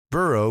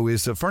Burrow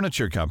is a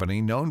furniture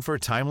company known for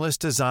timeless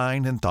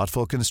design and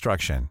thoughtful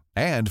construction,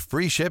 and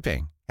free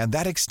shipping, and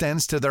that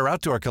extends to their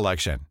outdoor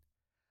collection.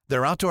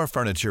 Their outdoor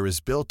furniture is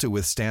built to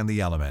withstand the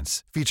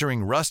elements,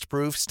 featuring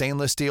rust-proof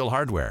stainless steel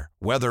hardware,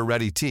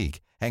 weather-ready teak,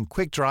 and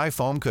quick-dry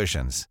foam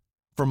cushions.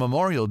 For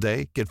Memorial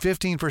Day, get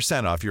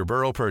 15% off your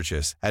Burrow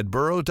purchase at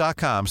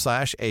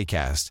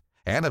burrow.com/acast,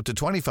 and up to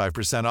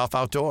 25% off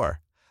outdoor.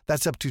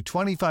 That's up to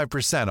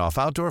 25% off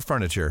outdoor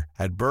furniture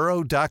at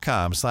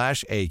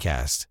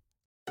burrow.com/acast.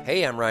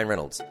 Hey, I'm Ryan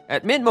Reynolds.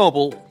 At Mint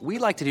Mobile, we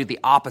like to do the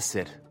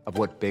opposite of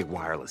what Big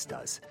Wireless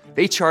does.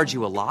 They charge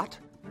you a lot,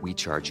 we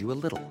charge you a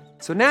little.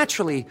 So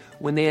naturally,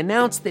 when they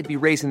announced they'd be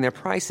raising their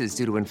prices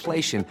due to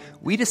inflation,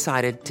 we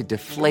decided to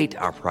deflate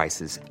our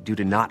prices due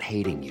to not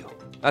hating you.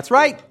 That's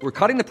right. We're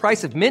cutting the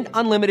price of Mint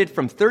Unlimited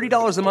from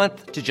 $30 a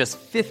month to just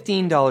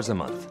 $15 a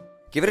month.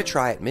 Give it a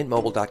try at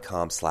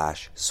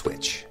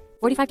mintmobile.com/switch.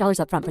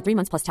 $45 up front for 3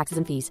 months plus taxes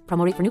and fees.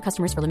 Promo rate for new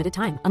customers for limited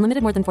time.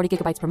 Unlimited more than 40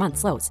 gigabytes per month.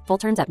 Slows full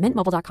terms at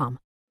mintmobile.com.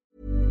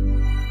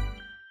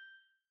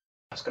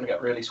 It's going to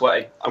get really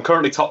sweaty. I'm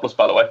currently topless,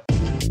 by the way.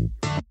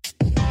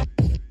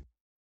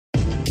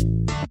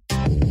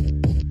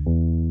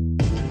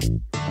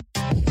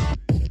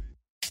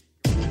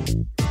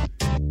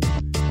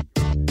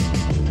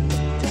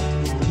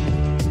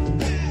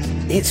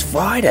 It's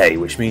Friday,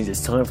 which means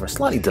it's time for a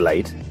slightly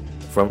delayed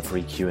Front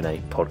Free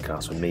Q&A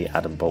podcast with me,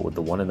 Adam Bolt, with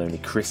the one and only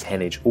Chris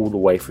Hennage, all the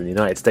way from the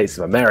United States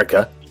of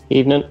America.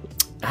 Evening.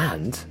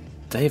 And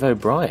Dave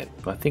O'Brien.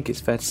 I think it's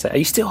fair to say. Are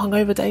you still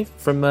hungover, Dave,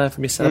 from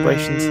your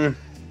celebrations?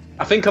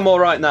 I think I'm all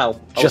right now.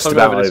 Just I was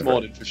about hungover this over.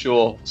 morning for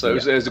sure. So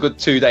it was a good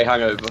 2-day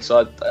hangover.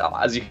 So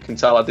as you can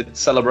tell, I did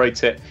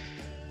celebrate it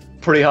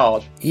pretty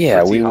hard.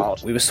 Yeah, pretty we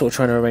hard. were sort of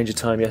trying to arrange a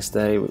time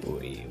yesterday.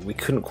 We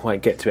couldn't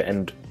quite get to it,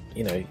 and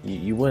you know,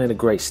 you weren't in a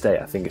great state.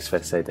 I think it's fair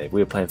to say, Dave.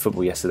 We were playing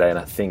football yesterday, and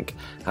I think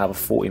out of a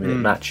 40-minute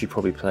match, you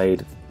probably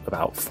played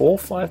about 4 or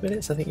 5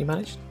 minutes. I think you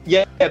managed.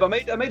 Yeah, but I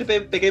made a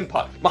big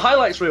impact. My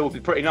highlights reel would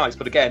be pretty nice,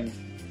 but again,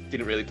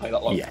 didn't really play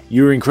that long. Yeah,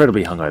 you were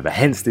incredibly hungover,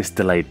 hence this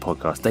delayed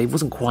podcast. Dave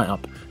wasn't quite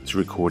up to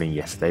recording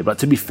yesterday, but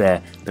to be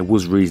fair, there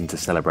was reason to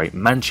celebrate.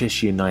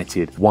 Manchester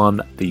United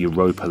won the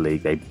Europa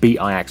League. They beat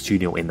Ajax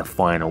 2-0 in the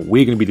final.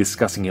 We're going to be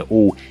discussing it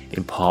all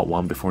in part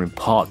 1, before in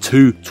part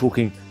 2,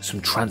 talking some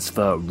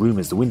transfer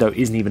rumours. The window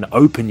isn't even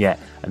open yet,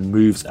 and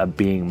moves are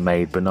being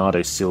made.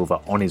 Bernardo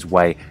Silva on his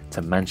way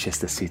to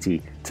Manchester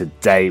City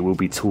today. We'll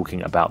be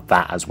talking about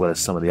that, as well as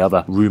some of the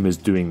other rumours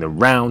doing the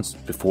rounds,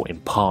 before in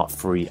part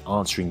 3,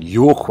 answering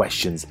your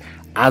questions,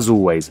 as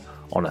always,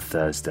 on a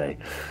Thursday.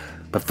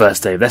 But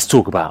first, Dave, let's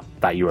talk about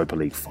that Europa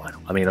League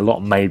final. I mean, a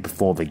lot made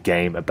before the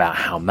game about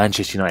how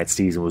Manchester United's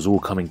season was all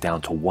coming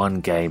down to one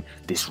game,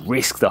 this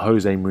risk that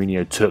Jose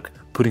Mourinho took,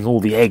 putting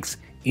all the eggs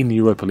in the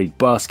Europa League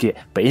basket,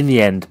 but in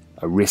the end,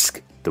 a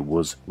risk that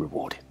was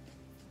rewarded.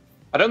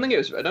 I don't think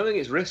it's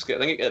risky. I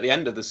think at the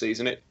end of the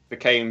season, it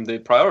became the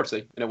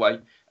priority in a way.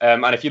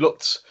 And if you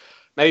looked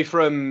maybe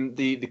from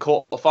the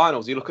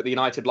quarterfinals, you look at the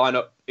United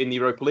lineup in the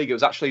Europa League, it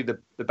was actually the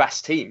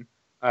best team.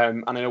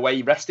 And in a way,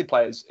 he rested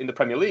players in the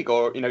Premier League,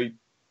 or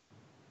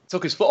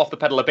took his foot off the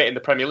pedal a bit in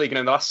the Premier League. And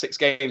in the last 6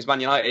 games, Man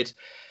United,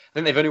 I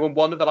think they've only won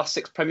 1 of the last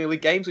 6 Premier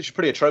League games, which is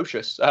pretty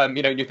atrocious.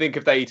 You think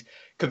if they'd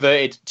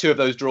converted 2 of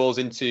those draws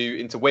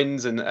into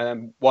wins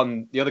and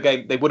won the other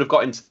game, they would have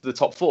got into the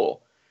top 4.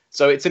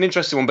 So it's an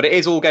interesting one, but it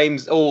is all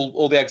games,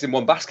 all the eggs in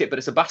one basket. But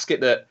it's a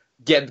basket that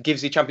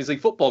gives you Champions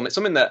League football, and it's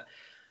something that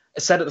I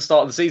said at the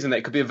start of the season that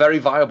it could be a very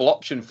viable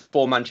option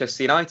for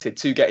Manchester United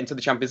to get into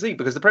the Champions League,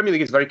 because the Premier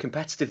League is very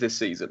competitive this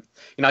season.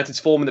 United's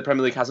form in the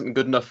Premier League hasn't been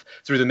good enough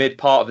through the mid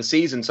part of the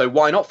season, so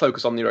why not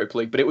focus on the Europa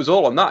League? But it was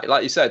all on that.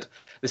 Like you said,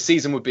 the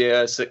season would be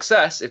a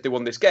success if they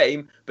won this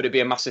game, but it'd be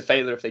a massive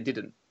failure if they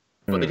didn't.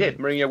 But they did.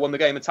 Mourinho won the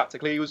game, and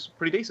tactically he was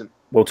pretty decent.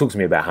 Well, talk to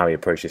me about how he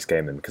approached this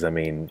game then, because I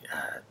mean,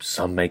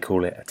 some may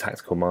call it a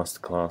tactical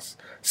masterclass.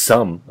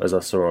 Some, as I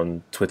saw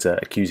on Twitter,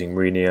 accusing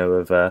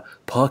Mourinho of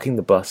parking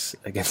the bus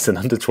against an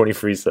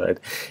under-23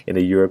 side in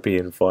a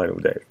European final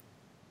day.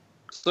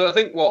 So I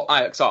think what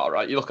Ajax are,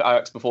 right? You look at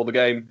Ajax before the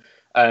game.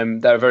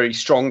 They're a very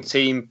strong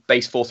team,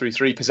 base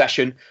 4-3-3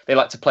 possession. They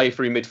like to play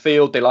through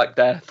midfield. They like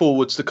their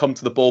forwards to come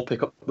to the ball,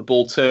 pick up the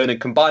ball, turn and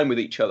combine with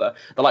each other.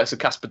 The likes of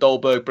Kasper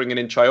Dolberg bringing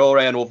in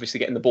Traore and obviously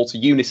getting the ball to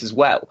Younes as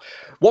well.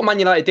 What Man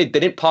United did, they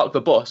didn't park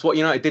the bus. What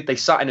United did, they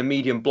sat in a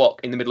medium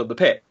block in the middle of the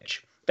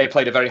pitch. They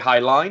played a very high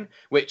line,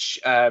 which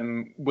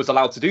was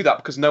allowed to do that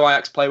because no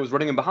Ajax player was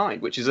running in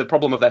behind, which is a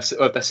problem of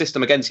their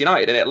system against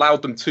United. And it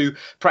allowed them to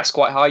press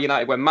quite high.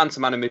 United went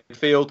man-to-man in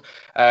midfield,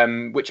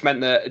 which meant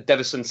that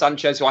Davison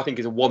Sanchez, who I think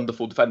is a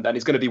wonderful defender and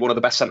is going to be one of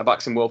the best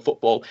centre-backs in world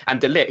football, and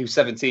De Ligt, who's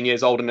 17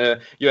 years old in a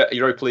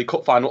Europa League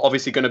Cup final,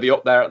 obviously going to be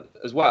up there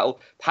as well,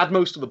 had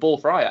most of the ball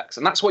for Ajax.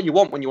 And that's what you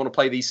want when you want to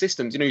play these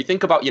systems. You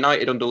think about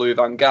United under Louis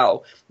van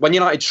Gaal. When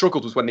United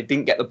struggled was when they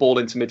didn't get the ball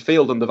into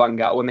midfield under Van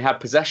Gaal, when they had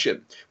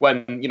possession,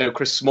 when when,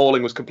 Chris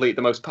Smalling was complete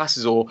the most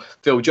passes or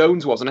Phil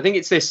Jones was. And I think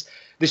it's this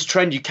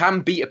trend. You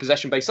can beat a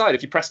possession-based side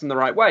if you press them the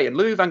right way. And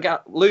Louis van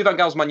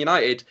Gaal's Man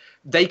United,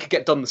 they could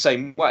get done the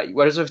same way.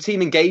 Whereas if a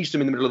team engaged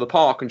them in the middle of the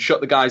park and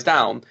shut the guys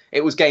down,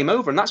 it was game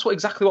over. And that's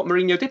exactly what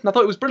Mourinho did. And I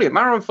thought it was brilliant.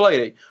 Marouane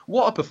Fellaini,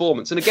 what a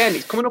performance. And again,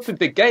 it's coming up in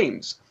big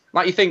games.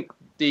 Like you think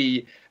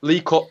the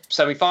League Cup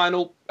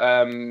semi-final,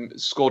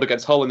 scored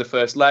against Hull in the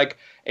first leg.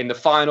 In the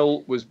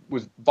final was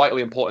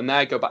vitally important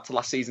there. Go back to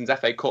last season's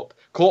FA Cup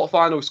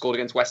quarter-final, scored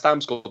against West Ham,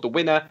 scored the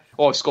winner,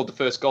 or scored the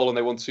first goal and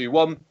they won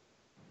 2-1.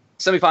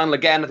 Semi-final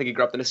again, I think he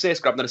grabbed an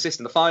assist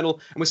in the final.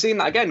 And we're seeing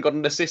that again, got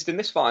an assist in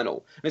this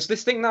final. And it's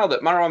this thing now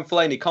that Marouane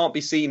Fellaini can't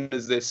be seen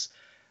as this,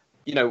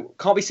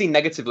 can't be seen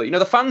negatively.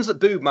 The fans that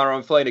booed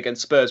Marouane Fellaini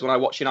against Spurs when I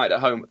watch United at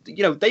home,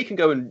 they can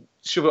go and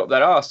shove it up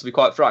their arse, to be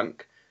quite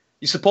frank.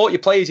 You support your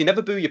players, you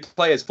never boo your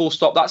players, full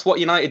stop. That's what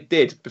United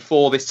did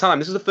before this time.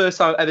 This is the first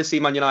time I've ever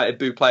seen Man United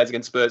boo players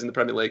against Spurs in the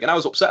Premier League, and I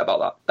was upset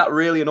about that. That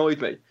really annoyed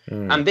me.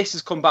 And this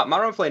has come back.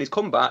 Marouane Fellaini's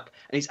come back,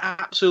 and he's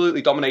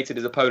absolutely dominated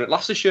his opponent.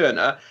 Lasse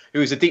Schöne,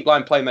 who is a deep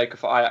line playmaker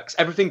for Ajax,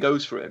 everything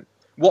goes for him.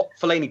 What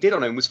Fellaini did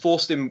on him was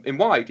forced him in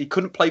wide. He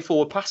couldn't play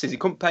forward passes. He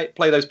couldn't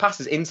play those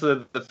passes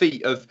into the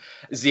feet of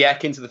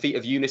Ziyech, into the feet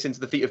of Younes, into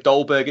the feet of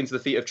Dolberg, into the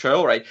feet of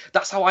Traore.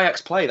 That's how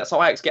Ajax play. That's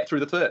how Ajax get through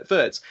the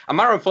thirds. And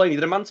Marouane Fellaini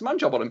did a man-to-man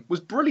job on him. It was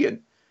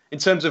brilliant. In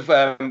terms of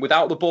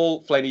without the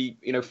ball, Fellaini,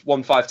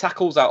 won 5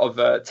 tackles out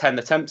of 10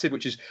 attempted,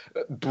 which is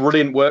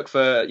brilliant work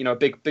for, a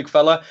big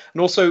fella.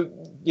 And also,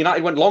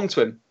 United went long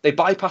to him. They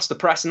bypassed the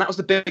press, and that was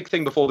the big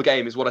thing before the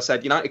game, is what I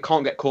said. United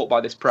can't get caught by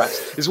this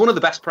press. It's one of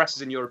the best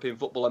presses in European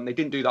football, and they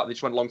didn't do that. They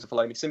just went long to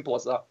Fellaini. Simple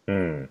as that.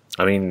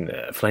 I mean,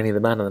 Fellaini the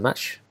man of the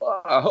match?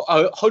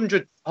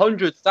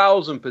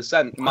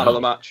 100,000% man of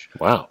the match.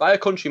 Wow. By a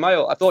country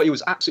mile. I thought he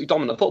was absolutely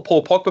dominant. I thought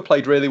Paul Pogba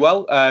played really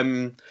well.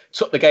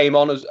 Took the game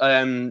on as,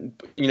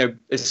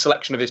 his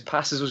selection of his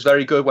passes was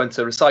very good. Went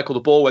to recycle the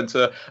ball, went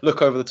to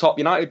look over the top.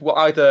 United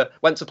either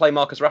went to play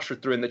Marcus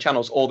Rashford through in the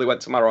channels or they went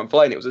to Marouane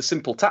Fellaini. It was a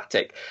simple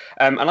tactic.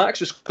 And I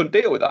just couldn't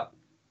deal with that.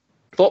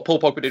 I thought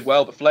Paul Pogba did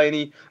well, but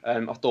Fellaini,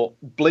 I thought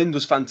Blind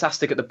was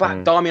fantastic at the back.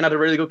 Darmian had a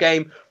really good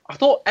game. I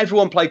thought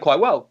everyone played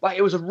quite well.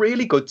 It was a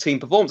really good team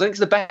performance. I think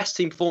it's the best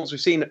team performance we've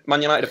seen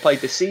Man United have played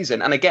this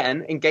season. And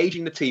again,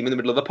 engaging the team in the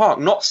middle of the park,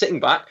 not sitting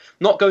back,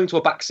 not going to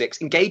a back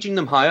six, engaging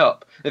them high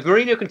up. If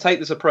Mourinho can take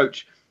this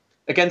approach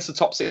against the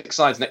top 6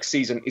 sides next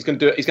season, he's going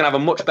to do it. He's going to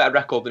have a much better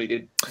record than he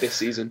did this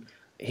season.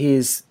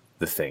 Here's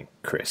the thing,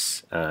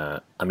 Chris.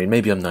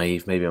 Maybe I'm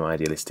naive, maybe I'm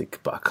idealistic,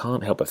 but I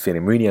can't help but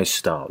feeling Mourinho's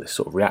style, this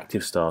sort of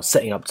reactive style,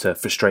 setting up to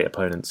frustrate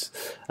opponents,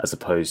 as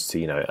opposed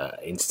to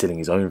instilling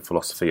his own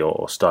philosophy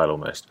or style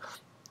almost.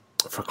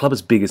 For a club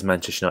as big as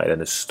Manchester United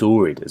and as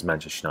storied as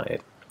Manchester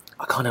United,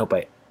 I can't help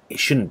but it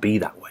shouldn't be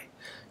that way.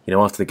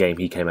 After the game,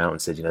 he came out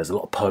and said, there's a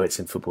lot of poets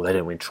in football, they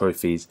don't win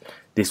trophies.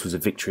 This was a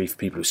victory for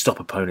people who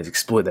stop opponents,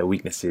 exploit their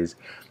weaknesses.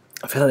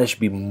 I feel like there should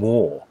be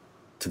more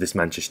to this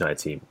Manchester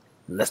United team.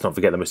 Let's not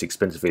forget the most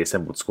expensively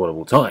assembled squad of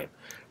all time.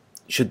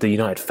 Should the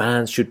United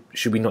fans,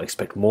 should we not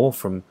expect more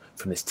from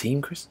this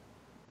team, Chris?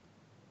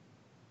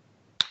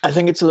 I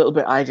think it's a little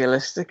bit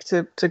idealistic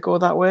to go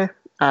that way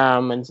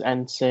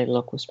and say,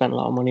 look, we spent a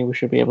lot of money, we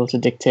should be able to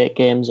dictate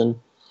games and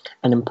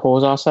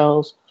impose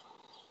ourselves.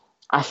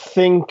 I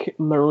think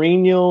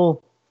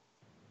Mourinho,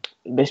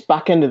 this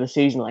back end of the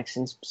season,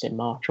 since say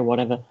March or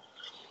whatever,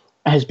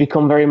 has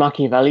become very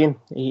Machiavellian.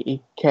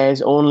 He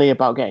cares only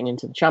about getting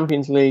into the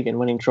Champions League and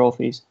winning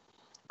trophies.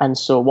 And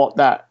so what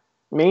that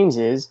means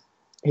is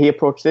he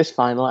approached this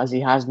final as he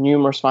has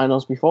numerous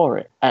finals before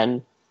it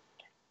and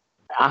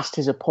asked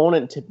his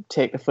opponent to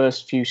take the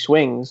first few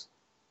swings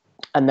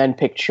and then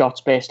picked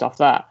shots based off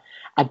that.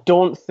 I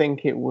don't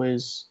think it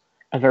was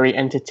a very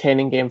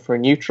entertaining game for a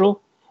neutral.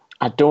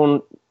 I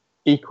don't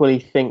equally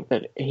think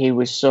that he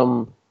was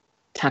some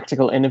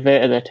tactical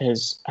innovator that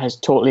has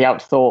totally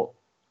outthought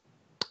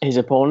his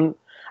opponent.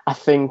 I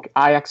think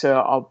Ajax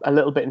are a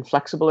little bit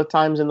inflexible at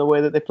times in the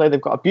way that they play.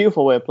 They've got a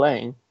beautiful way of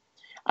playing.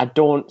 I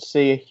don't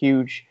see a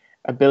huge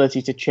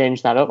ability to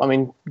change that up.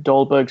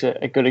 Dolberg's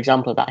a good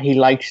example of that. He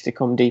likes to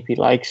come deep. He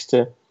likes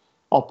to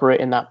operate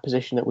in that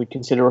position that we'd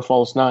consider a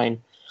false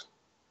nine.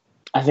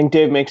 I think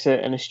Dave makes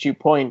an astute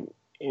point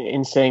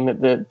in saying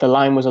that the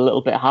line was a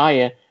little bit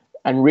higher,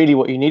 and really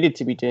what you needed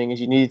to be doing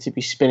is you needed to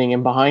be spinning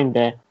in behind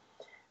there.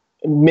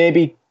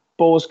 Maybe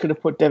Bose could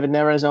have put David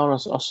Neres on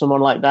or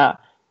someone like that.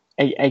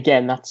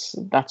 Again,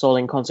 that's all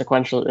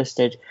inconsequential at this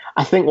stage.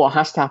 I think what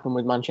has to happen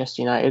with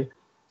Manchester United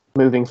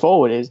moving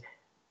forward is,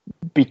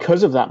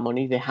 because of that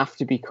money, they have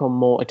to become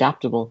more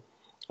adaptable.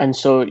 And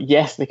so,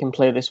 yes, they can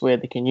play this way.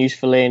 They can use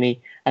Fellaini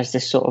as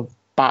this sort of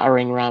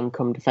battering ram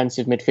come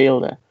defensive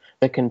midfielder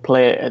that can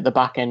play at the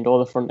back end or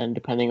the front end,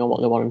 depending on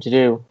what they want him to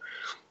do.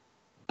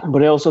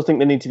 But I also think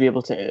they need to be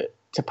able to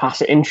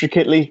pass it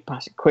intricately,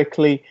 pass it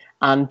quickly,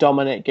 and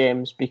dominate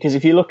games. Because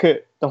if you look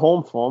at the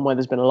home form, where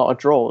there's been a lot of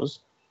draws,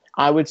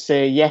 I would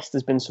say, yes,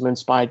 there's been some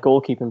inspired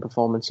goalkeeping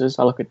performances.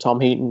 I look at Tom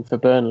Heaton for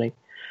Burnley.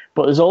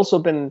 But there's also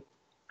been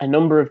a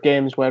number of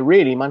games where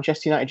really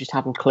Manchester United just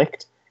haven't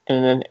clicked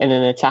in an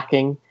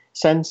attacking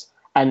sense.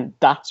 And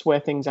that's where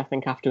things, I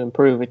think, have to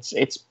improve.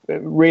 It's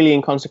really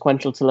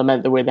inconsequential to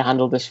lament the way they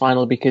handled this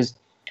final because,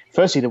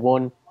 firstly, they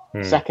won.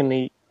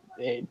 Secondly,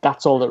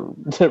 that's all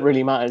that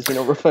really matters.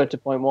 Refer to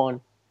point one.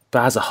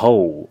 But as a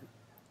whole,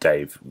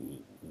 Dave,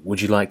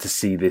 would you like to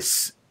see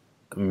this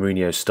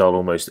Mourinho style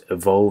almost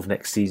evolve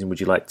next season? Would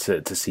you like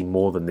to see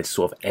more than this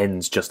sort of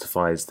ends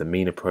justifies the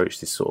mean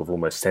approach, this sort of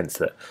almost sense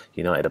that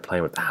United are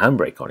playing with the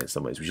handbrake on in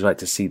some ways? Would you like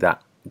to see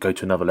that go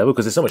to another level?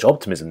 Because there's so much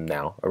optimism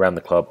now around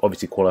the club,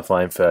 obviously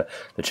qualifying for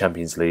the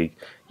Champions League.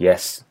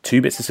 Yes,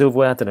 2 bits of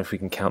silverware. I don't know if we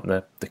can count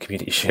the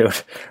Community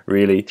Shield,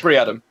 really. 3,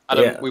 Adam.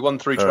 Yeah. We won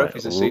 3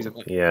 trophies this season.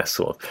 Yeah,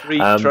 sort of. 3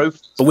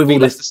 trophies. But with we all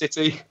beat this, Leicester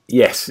City,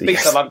 yes, beat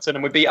Southampton,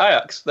 and we beat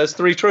Ajax. There's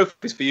 3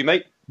 trophies for you,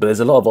 mate. But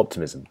there's a lot of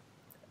optimism.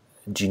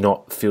 Do you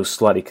not feel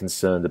slightly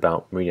concerned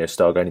about Mourinho's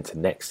style going into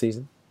next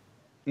season?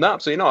 No,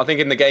 absolutely not. I think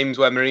in the games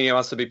where Mourinho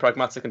has to be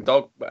pragmatic and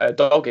dogged,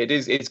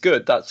 it's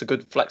good. That's a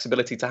good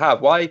flexibility to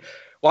have. Why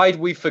are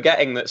we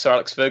forgetting that Sir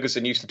Alex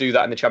Ferguson used to do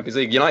that in the Champions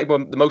League? United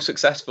were the most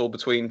successful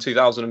between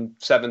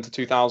 2007 to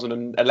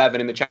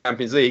 2011 in the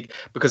Champions League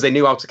because they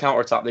knew how to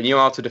counter-attack. They knew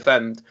how to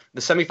defend.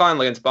 The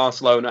semi-final against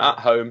Barcelona at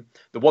home,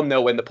 the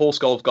 1-0 win, the Paul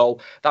Scholes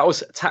goal, that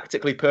was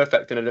tactically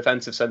perfect in a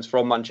defensive sense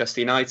from Manchester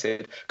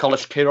United.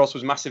 Kolos Kiros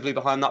was massively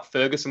behind that.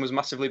 Ferguson was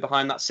massively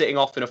behind that, sitting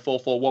off in a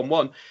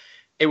 4-4-1-1.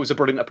 It was a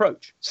brilliant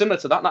approach. Similar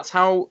to that, that's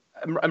how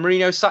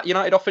Mourinho sat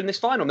United off in this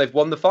final. They've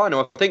won the final.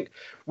 I think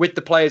with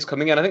the players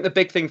coming in, I think the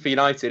big thing for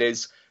United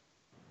is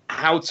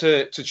how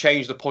to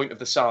change the point of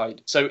the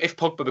side. So if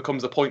Pogba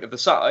becomes the point of the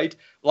side,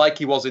 like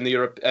he was in the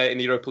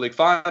Europa League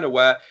final,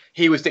 where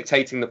he was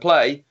dictating the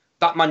play,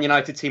 that Man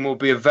United team will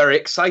be a very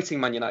exciting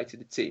Man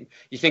United team.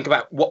 You think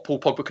about what Paul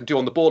Pogba can do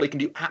on the ball. He can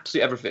do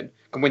absolutely everything.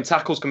 Can win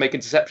tackles, can make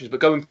interceptions. But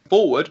going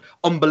forward,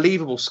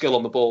 unbelievable skill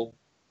on the ball.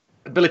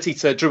 Ability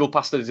to dribble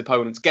past his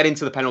opponents, get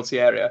into the penalty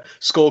area,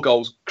 score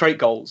goals, create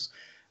goals.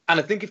 And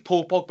I think if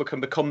Paul Pogba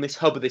can become this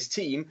hub of this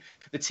team,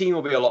 the team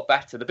will be a lot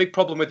better. The big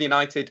problem with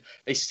United,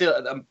 they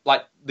still,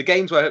 like the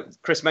games where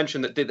Chris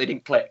mentioned that they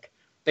didn't click,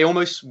 they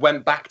almost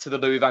went back to the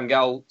Louis van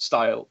Gaal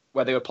style,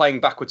 where they were playing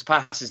backwards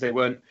passes. They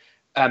weren't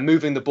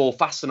moving the ball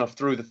fast enough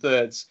through the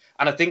thirds.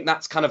 And I think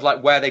that's kind of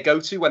like where they go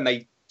to when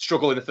they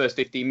struggle in the first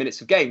 15 minutes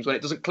of games. When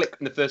it doesn't click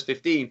in the first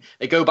 15,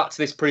 they go back to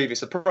this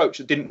previous approach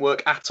that didn't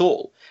work at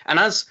all. And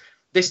as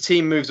this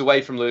team moves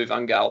away from Louis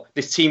van Gaal,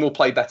 this team will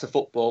play better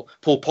football.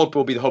 Paul Pogba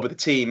will be the hub of the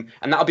team,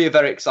 and that'll be a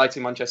very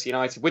exciting Manchester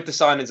United with the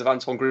signings of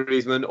Antoine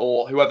Griezmann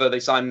or whoever they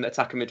sign in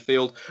attacking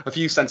midfield, a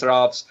few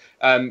centre-halves.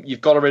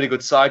 You've got a really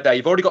good side there.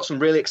 You've already got some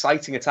really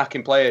exciting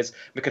attacking players,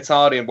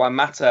 Mkhitaryan, Juan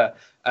Mata,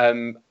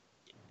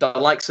 the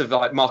likes of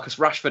like Marcus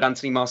Rashford,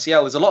 Anthony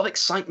Martial. There's a lot of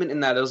excitement in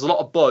there. There's a lot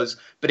of buzz.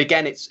 But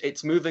again,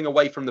 it's moving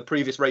away from the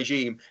previous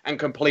regime and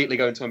completely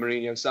going to a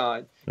Mourinho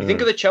side. You think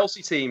of the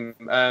Chelsea team,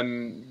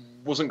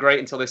 wasn't great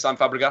until they signed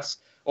Fabregas.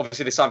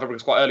 Obviously, they signed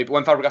Fabregas quite early. But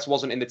when Fabregas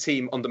wasn't in the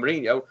team under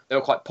Mourinho, they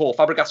were quite poor.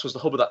 Fabregas was the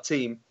hub of that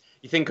team.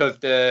 You think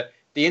of the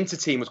Inter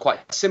team was quite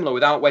similar.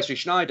 Without Wesley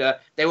Sneijder,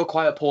 they were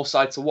quite a poor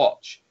side to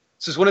watch.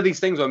 So it's one of these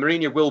things where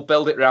Mourinho will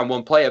build it around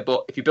one player.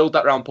 But if you build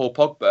that around Paul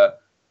Pogba,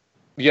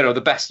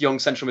 the best young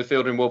central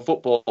midfielder in world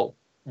football,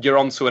 you're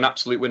on to an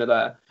absolute winner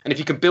there. And if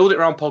you can build it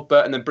around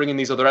Pogba and then bring in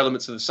these other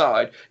elements to the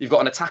side, you've got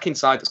an attacking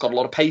side that's got a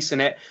lot of pace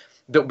in it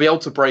that will be able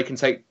to break and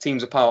take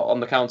teams apart on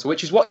the counter,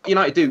 which is what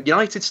United do.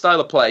 United's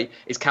style of play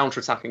is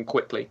counter-attacking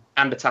quickly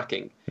and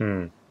attacking.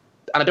 And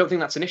I don't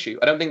think that's an issue.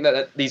 I don't think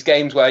that these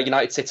games where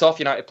United sit off,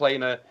 United play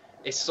in a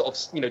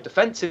sort of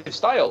defensive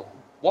style.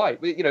 Why?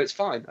 It's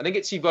fine. I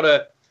think you've got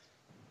to,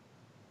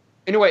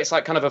 in a way, it's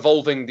like kind of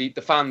evolving the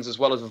fans as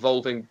well as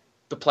evolving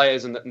the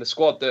players and the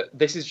squad, that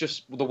this is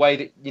just the way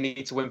that you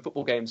need to win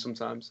football games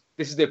sometimes.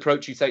 This is the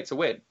approach you take to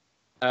win.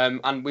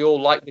 And we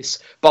all like this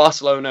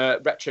Barcelona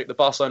rhetoric, that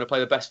Barcelona play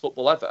the best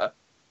football ever.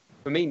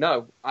 For me,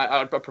 no.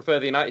 I prefer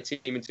the United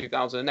team in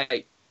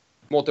 2008.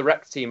 More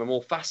direct team, a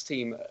more fast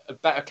team, a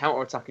better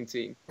counter-attacking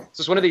team.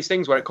 So it's one of these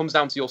things where it comes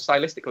down to your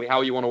stylistically,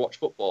 how you want to watch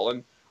football.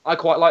 And I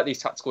quite like these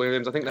tactical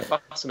games. I think they're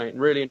fascinating,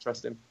 really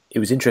interesting. It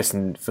was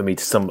interesting for me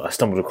I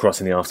stumbled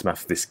across in the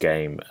aftermath of this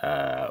game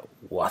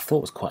what I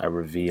thought was quite a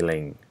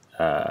revealing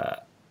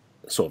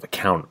sort of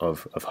account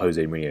of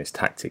Jose Mourinho's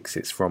tactics.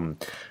 It's from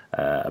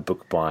a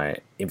book by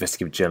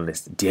investigative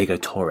journalist Diego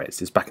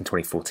Torres. It's back in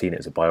 2014.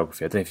 It's a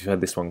biography. I don't know if you've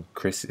heard this one,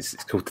 Chris. It's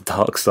called The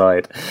Dark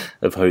Side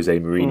of Jose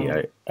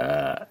Mourinho.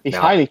 He's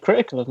highly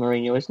critical of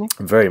Mourinho, isn't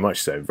he? Very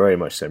much so. Very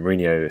much so.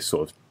 Mourinho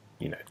sort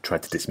of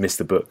tried to dismiss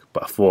the book,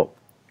 but I thought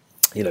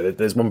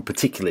there's one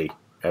particularly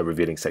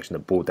revealing section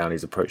that boiled down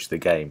his approach to the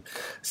game.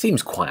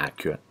 Seems quite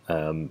accurate.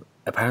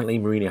 Apparently,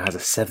 Mourinho has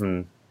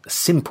a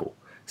simple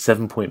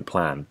 7-point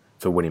plan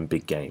for winning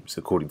big games,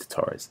 according to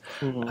Torres.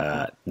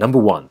 Number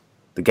 1,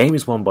 the game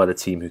is won by the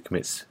team who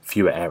commits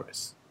fewer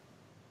errors.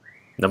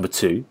 Number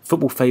 2,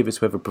 football favours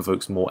whoever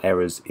provokes more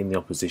errors in the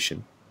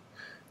opposition.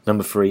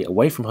 Number 3,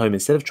 away from home,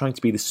 instead of trying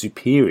to be the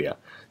superior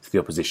to the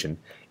opposition,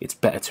 it's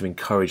better to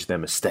encourage their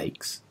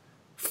mistakes.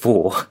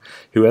 4,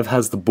 whoever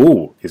has the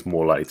ball is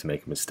more likely to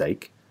make a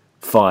mistake.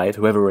 5,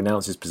 whoever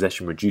renounces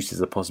possession reduces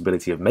the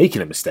possibility of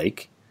making a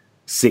mistake.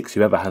 6,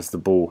 whoever has the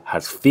ball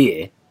has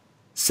fear.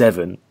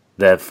 7,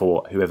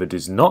 therefore, whoever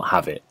does not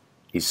have it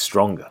is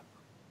stronger.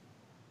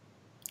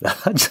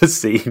 That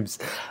just seems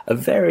a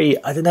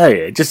very, I don't know,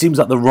 it just seems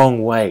like the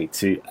wrong way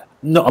to...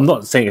 No, I'm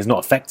not saying it's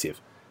not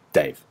effective,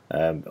 Dave.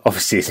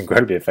 Obviously, it's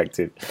incredibly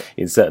effective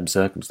in certain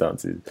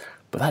circumstances,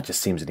 but that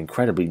just seems an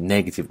incredibly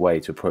negative way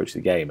to approach the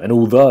game. And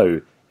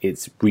although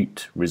it's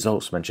reaped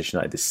results for Manchester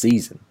United this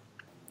season,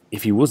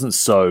 if he wasn't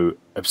so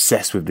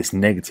obsessed with this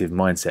negative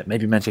mindset,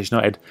 maybe Manchester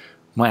United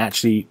might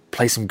actually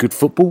play some good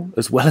football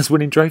as well as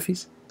winning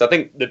trophies. I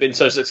think they've been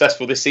so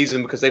successful this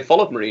season because they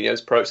followed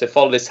Mourinho's approach, they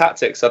followed his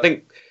tactics. I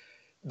think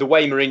the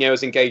way Mourinho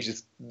has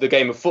engaged the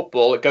game of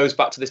football, it goes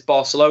back to this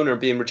Barcelona and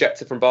being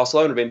rejected from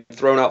Barcelona, being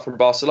thrown out from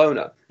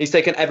Barcelona. He's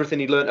taken everything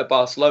he learnt at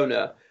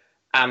Barcelona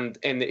and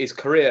in his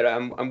career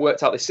and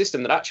worked out this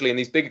system that actually in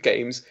these bigger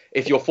games,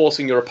 if you're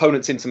forcing your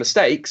opponents into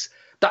mistakes,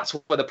 that's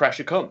where the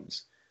pressure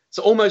comes.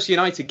 So almost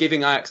United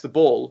giving Ajax the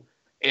ball,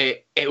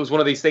 it was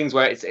one of these things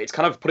where it's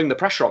kind of putting the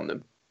pressure on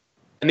them.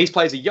 And these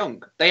players are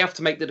young. They have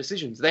to make the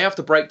decisions. They have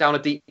to break down a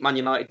deep Man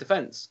United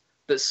defence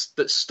that's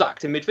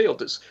stacked in midfield,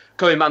 that's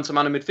going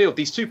man-to-man in midfield.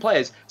 These two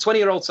players,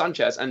 20-year-old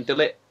Sanchez and De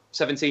Ligt,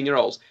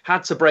 17-year-olds,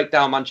 had to break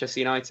down Manchester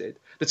United.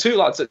 The two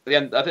lads at the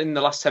end, I think in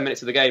the last 10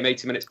 minutes of the game,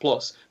 80 minutes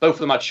plus, both of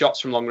them had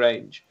shots from long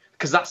range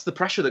because that's the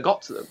pressure that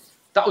got to them.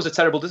 That was a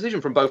terrible decision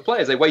from both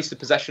players. They wasted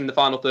possession in the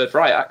final third for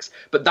Ajax,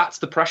 but that's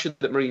the pressure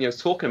that Mourinho's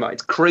talking about.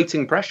 It's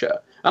creating pressure.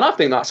 And I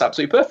think that's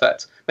absolutely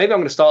perfect. Maybe I'm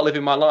going to start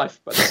living my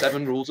life by the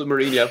 7 rules of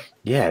Mourinho.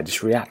 Yeah,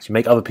 just react. You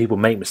make other people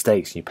make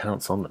mistakes and you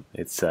pounce on them.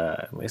 It's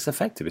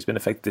effective. It's been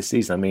effective this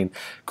season. I mean,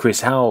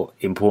 Chris, how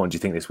important do you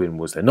think this win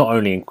was there? Not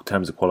only in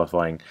terms of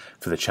qualifying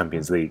for the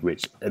Champions League,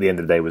 which at the end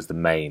of the day was the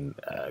main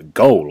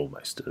goal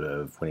almost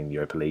of winning the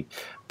Europa League,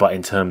 but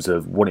in terms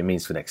of what it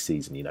means for next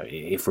season. You know,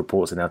 if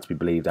reports are now to be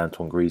believed,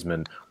 Antoine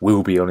Griezmann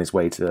will be on his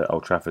way to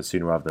Old Trafford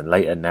sooner rather than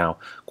later. Now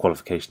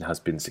qualification has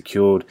been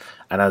secured,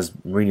 and as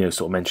Mourinho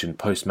sort of mentioned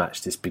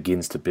post-match, this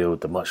begins to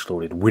build the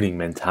much-lauded winning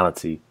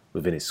mentality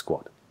within his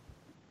squad.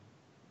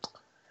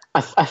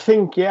 I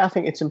think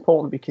it's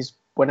important because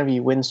whenever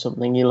you win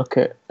something, you look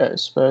at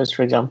Spurs,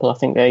 for example. I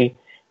think they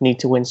need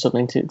to win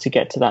something to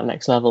get to that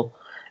next level.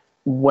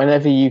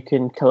 Whenever you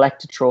can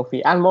collect a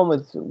trophy, and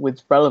one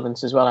with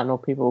relevance as well. I know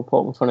people will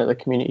poke fun at the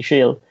Community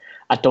Shield.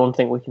 I don't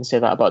think we can say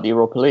that about the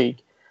Europa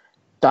League.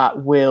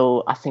 That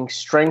will, I think,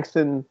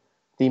 strengthen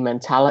the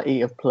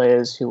mentality of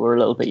players who were a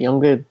little bit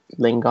younger,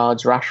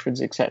 Lingards,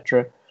 Rashfords,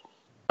 etc.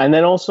 And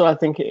then also, I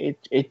think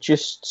it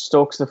just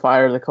stokes the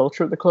fire of the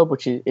culture of the club,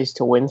 which is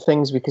to win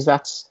things, because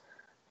that's,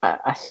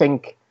 I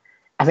think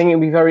it would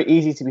be very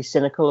easy to be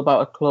cynical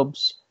about a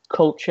club's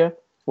culture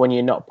when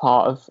you're not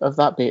part of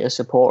that, be it a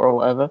supporter or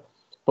whatever.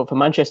 But for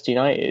Manchester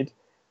United,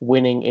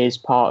 winning is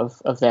part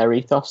of their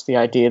ethos, the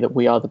idea that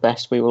we are the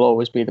best, we will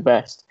always be the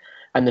best.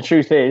 And the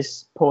truth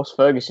is,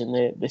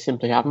 post-Ferguson, they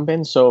simply haven't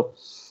been. So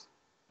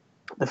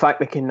the fact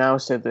they can now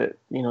say that,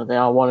 you know, they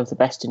are one of the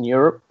best in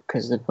Europe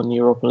because they've won the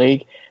Europa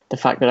League, the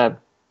fact that I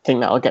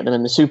think that'll get them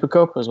in the Super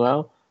Cup as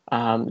well,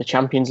 the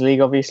Champions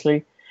League,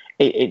 obviously,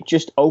 it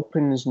just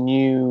opens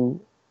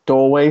new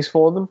doorways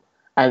for them.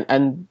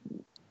 And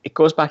it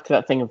goes back to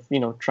that thing of, you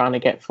know, trying to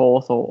get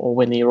fourth or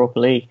win the Europa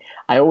League.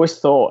 I always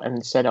thought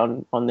and said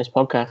on this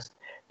podcast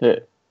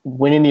that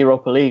winning the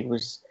Europa League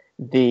was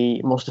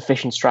the most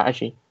efficient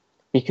strategy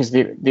because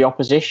the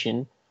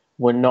opposition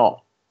were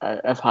not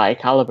of high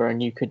caliber,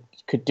 and you could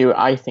do it,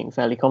 I think,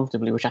 fairly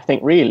comfortably, which I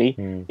think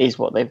really is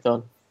what they've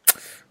done.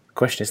 The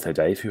question is, though,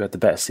 Dave, who had the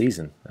better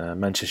season,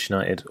 Manchester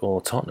United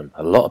or Tottenham?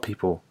 A lot of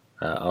people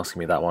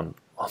asking me that one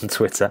on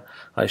Twitter.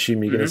 I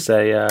assume you're going to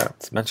say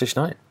it's Manchester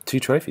United,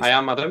 2 trophies. I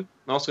am, Adam.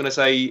 I'm also going to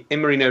say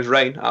in Mourinho's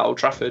reign at Old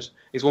Trafford,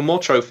 he's won more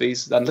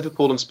trophies than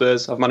Liverpool and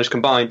Spurs have managed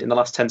combined in the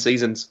last 10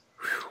 seasons.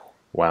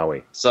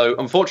 Wowie. So,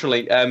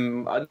 unfortunately,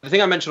 the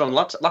thing I mentioned on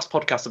last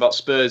podcast about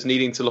Spurs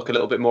needing to look a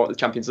little bit more at the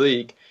Champions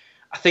League,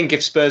 I think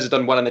if Spurs had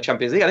done well in the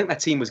Champions League, I think their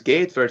team was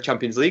geared for a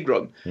Champions League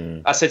run.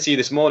 I said to you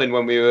this morning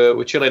when we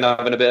were chilling,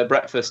 having a bit of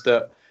breakfast,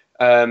 that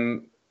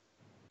it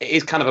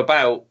is kind of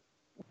about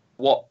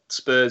what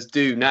Spurs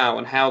do now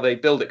and how they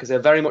build it, because they're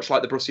very much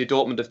like the Borussia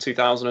Dortmund of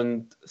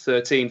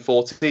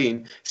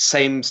 2013-14,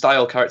 same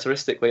style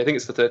characteristically. I think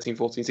it's the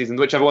 13-14 season,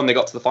 whichever one they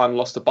got to the final,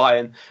 lost to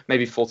Bayern,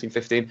 maybe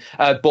 14-15.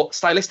 But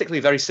stylistically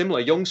very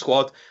similar. Young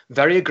squad,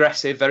 very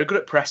aggressive, very good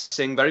at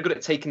pressing, very good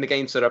at taking the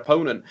game to their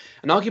opponent.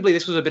 And arguably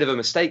this was a bit of a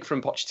mistake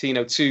from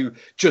Pochettino to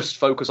just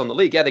focus on the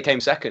league. Yeah, they came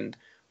second,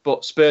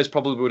 but Spurs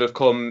probably would have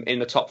come in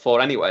the top 4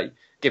 anyway,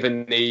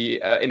 given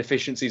the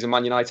inefficiencies of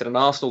Man United and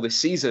Arsenal this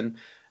season.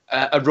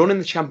 A run in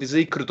the Champions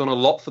League could have done a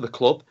lot for the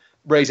club,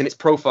 raising its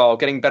profile,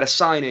 getting better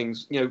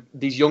signings, you know,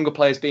 these younger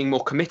players being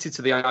more committed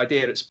to the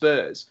idea at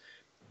Spurs.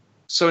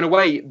 So in a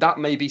way, that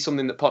may be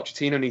something that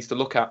Pochettino needs to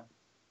look at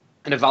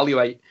and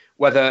evaluate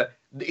whether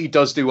he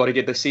does do what he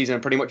did this season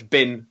and pretty much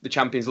bin the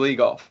Champions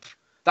League off.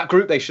 that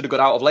group they should have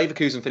got out of.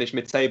 Leverkusen finished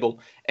mid-table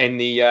in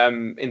the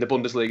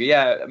Bundesliga.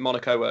 Yeah,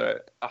 Monaco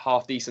were a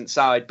half decent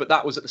side, but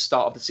that was at the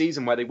start of the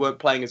season where they weren't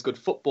playing as good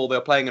football. They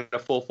were playing in a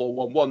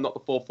 4-4-1-1, not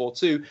the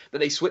 4-4-2 that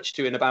they switched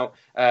to in about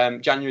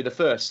January the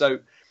 1st. So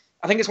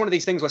I think it's one of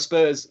these things where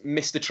Spurs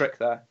missed a trick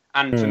there.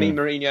 And for me,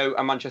 Mourinho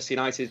and Manchester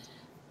United,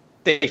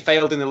 they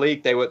failed in the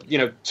league. They were,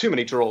 too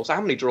many draws. How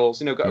many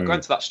draws?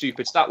 Going to that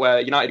stupid stat where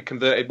United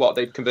converted what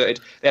they'd converted.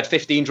 They had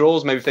 15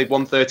 draws. Maybe if they'd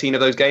won 13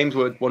 of those games,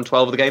 would won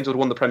 12 of the games, would have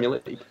won the Premier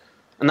League.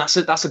 And that's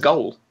a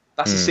goal.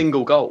 That's a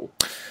single goal.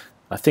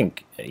 I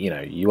think,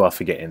 you are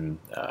forgetting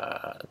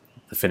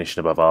the finishing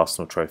above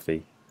Arsenal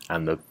trophy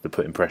and the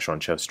putting pressure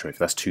on Chelsea trophy.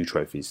 That's 2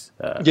 trophies.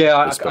 I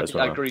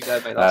agree there,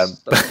 mate.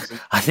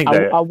 I think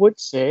I would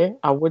say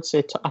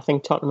I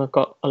think Tottenham have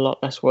got a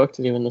lot less work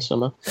to do in the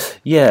summer.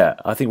 Yeah,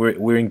 I think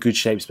we're in good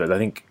shape, Spurs. I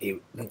think,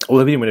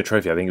 although we didn't win a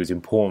trophy, I think it was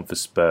important for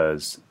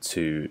Spurs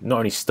to not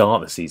only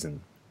start the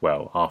season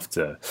well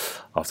after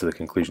the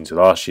conclusion to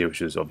last year,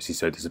 which was obviously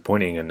so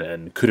disappointing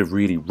and could have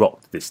really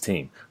rocked this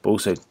team, but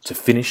also to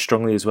finish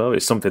strongly as well.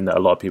 It's something that a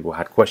lot of people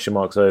had question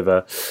marks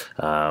over.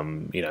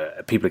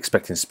 People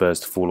expecting Spurs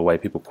to fall away,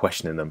 people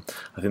questioning them.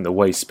 I think the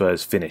way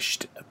Spurs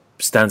finished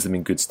stands them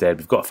in good stead.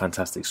 We've got a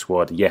fantastic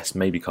squad. Yes,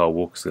 maybe Kyle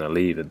Walker's going to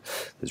leave, and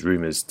there's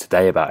rumours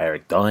today about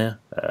Eric Dyer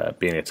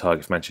being a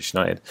target for Manchester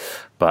United.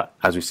 But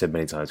as we've said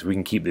many times, if we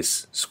can keep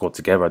this squad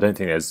together, I don't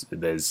think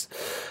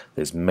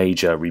there's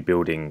major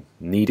rebuilding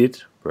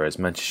needed. Whereas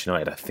Manchester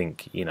United, I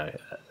think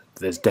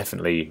there's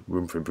definitely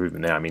room for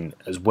improvement there. I mean,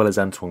 as well as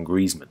Antoine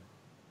Griezmann,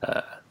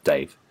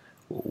 Dave,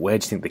 where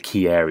do you think the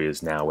key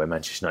areas now where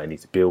Manchester United need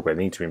to build, where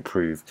they need to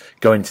improve,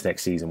 go into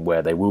next season,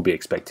 where they will be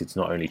expected to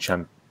not only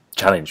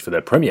challenge for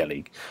their Premier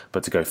League,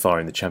 but to go far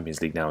in the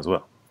Champions League now as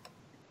well?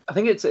 I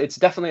think it's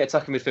definitely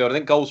attacking midfield. I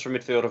think goals from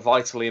midfield are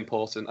vitally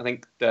important. I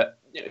think that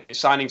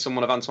signing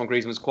someone of Antoine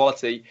Griezmann's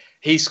quality,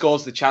 he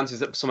scores the chances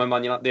that some of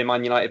the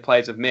Man United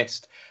players have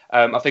missed.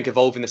 I think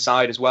evolving the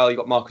side as well. You've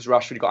got Marcus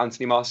Rashford, you've got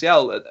Anthony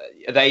Martial.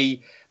 Are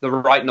they the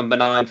right number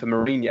 9 for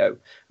Mourinho?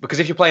 Because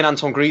if you're playing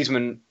Antoine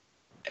Griezmann,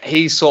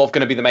 he's sort of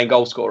going to be the main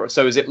goal scorer.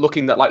 So is it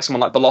looking that like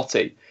someone like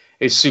Belotti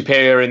is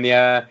superior in the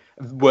air,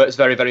 works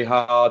very, very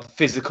hard,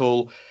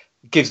 physical,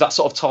 gives that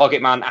sort of target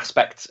man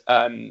aspect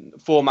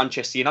for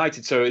Manchester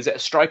United? So is it a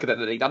striker that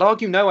they need? I'd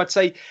argue no. I'd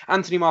say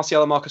Anthony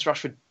Martial and Marcus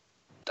Rashford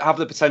have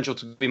the potential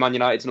to be Man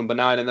United's number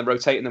 9, and then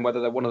rotating them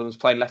whether one of them is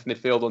playing left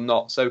midfield or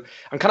not. So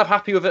I'm kind of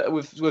happy with it.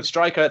 With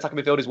striker, attacking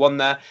midfield is one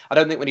there. I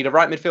don't think we need a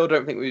right midfielder. I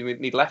don't think we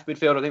need left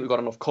midfielder. I think we've got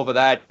enough cover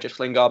there. Just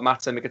Lingard,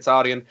 Mata,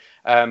 Mkhitaryan,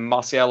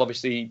 Martial.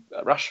 Obviously,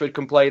 Rashford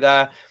can play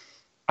there.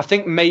 I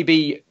think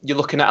maybe you're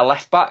looking at a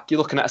left back, you're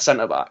looking at a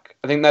centre back.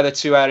 I think they're the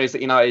 2 areas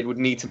that United would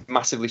need to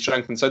massively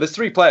strengthen. So there's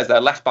 3 players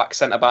there: left back,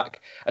 centre back,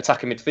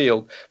 attacking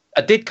midfield.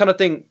 I did kind of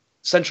think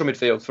central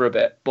midfield for a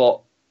bit, but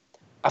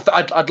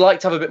I'd like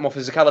to have a bit more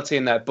physicality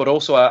in there. But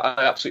also,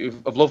 I absolutely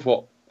have loved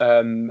what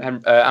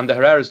Ander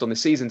Herrera's done this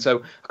season. So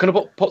it kind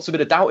of puts a bit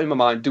of doubt in my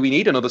mind. Do we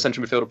need another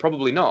central midfielder?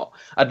 Probably not.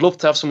 I'd love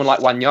to have someone like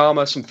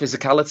Wanyama, some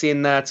physicality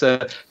in there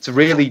to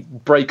really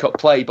break up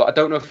play, but I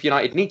don't know if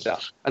United need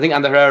that. I think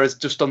Ander Herrera's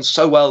just done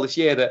so well this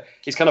year that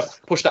he's kind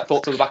of pushed that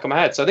thought to the back of my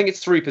head. So I think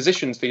it's 3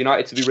 positions for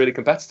United to be really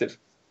competitive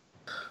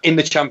in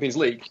the Champions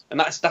League, and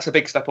that's a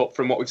big step up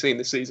from what we've seen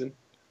this season.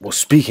 Well,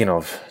 speaking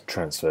of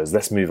transfers,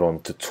 let's move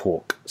on to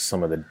talk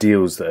some of the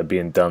deals that are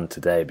being done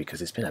today,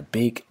 because it's been a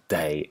big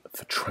day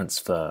for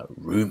transfer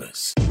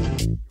rumours.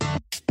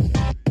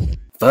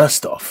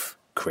 First off,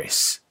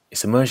 Chris,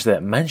 it's emerged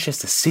that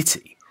Manchester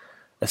City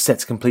are set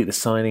to complete the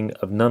signing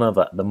of none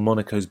other than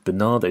Monaco's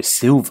Bernardo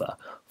Silva,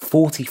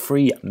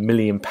 £43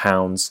 million,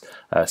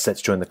 set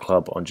to join the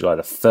club on July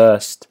the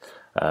 1st.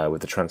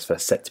 With the transfer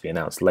set to be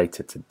announced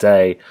later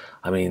today.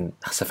 I mean,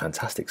 that's a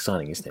fantastic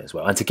signing, isn't it, as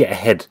well? And to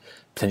get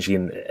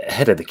potentially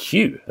ahead of the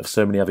queue of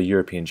so many other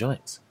European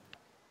giants.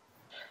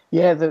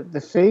 Yeah, the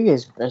fee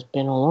has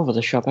been all over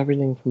the shop,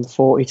 everything from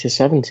 40 to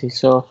 70.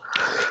 So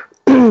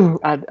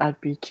I'd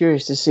be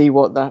curious to see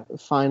what that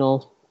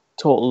final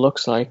total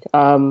looks like.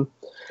 I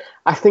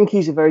think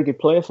he's a very good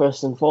player,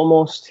 first and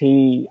foremost.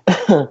 He,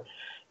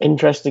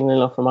 interestingly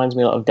enough, reminds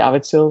me a lot of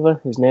David Silva,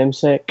 his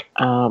namesake.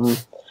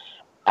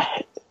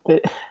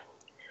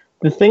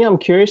 The thing I'm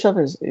curious of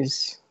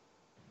is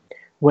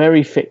where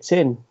he fits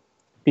in,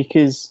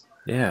 because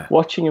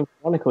watching him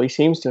for Monaco, he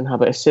seems to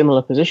inhabit a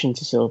similar position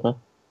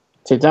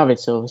to David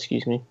Silva,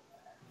 excuse me.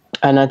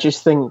 And I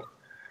just think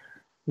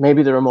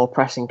maybe there are more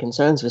pressing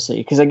concerns for City,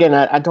 because again,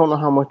 I don't know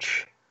how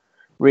much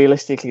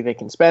realistically they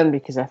can spend,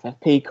 because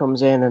FFP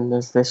comes in and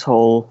there's this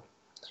whole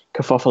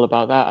kerfuffle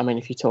about that. I mean,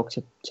 if you talk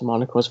to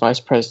Monaco's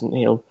vice president,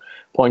 he'll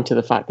point to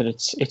the fact that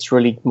it's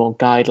really more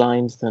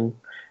guidelines than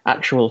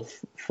actual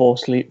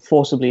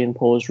forcibly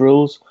imposed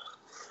rules.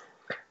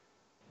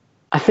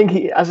 I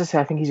think I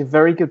think he's a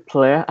very good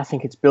player. I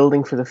think it's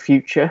building for the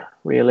future,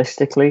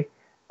 realistically.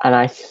 And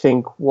I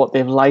think what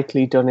they've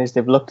likely done is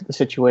they've looked at the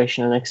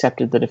situation and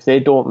accepted that if they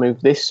don't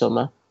move this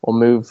summer, or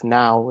move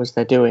now as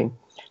they're doing,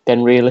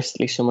 then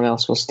realistically someone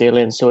else will steal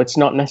in. So it's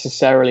not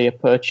necessarily a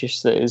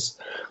purchase that is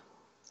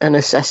a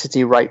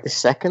necessity right this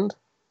second.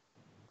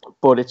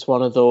 but it's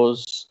one of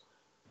those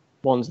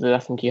ones that I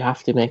think you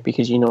have to make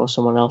because you know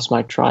someone else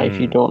might try if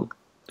you don't.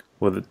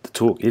 Well, the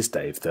talk is,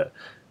 Dave, that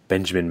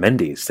Benjamin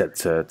Mendy is set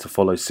to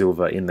follow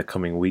Silva in the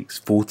coming weeks.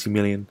 40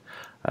 million,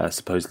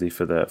 supposedly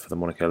for the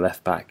Monaco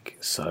left back.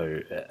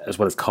 So as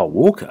well as Kyle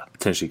Walker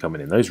potentially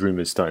coming in, those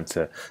rumours starting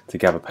to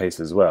gather pace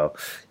as well.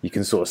 You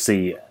can sort of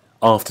see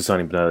after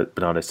signing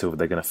Bernardo Silva,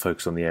 they're going to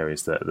focus on the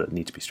areas that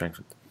need to be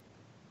strengthened.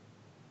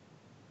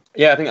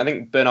 Yeah, I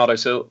think Bernardo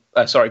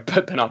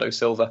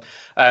Silva.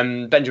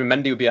 Benjamin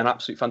Mendy would be an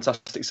absolute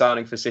fantastic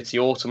signing for City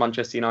or to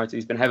Manchester United.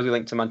 He's been heavily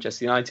linked to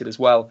Manchester United as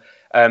well.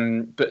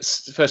 But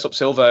first up,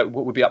 Silva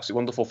would be absolutely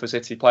wonderful for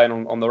City, playing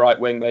on the right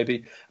wing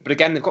maybe. But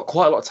again, they've got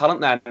quite a lot of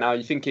talent there now.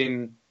 You're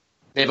thinking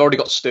they've already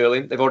got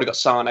Sterling, they've already got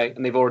Sane,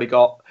 and they've already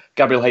got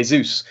Gabriel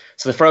Jesus.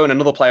 So they're throwing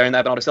another player in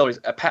there, Bernardo Silva.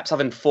 Pep's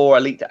having 4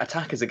 elite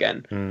attackers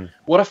again.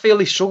 What I feel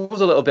he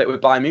struggled a little bit with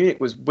Bayern Munich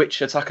was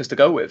which attackers to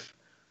go with.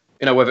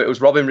 You know, whether it was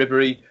Robin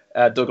Ribéry,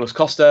 Douglas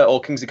Costa, or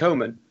Kingsley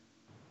Coman,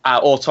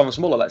 or Thomas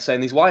Muller, let's say,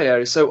 in these wide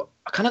areas. So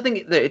I kind of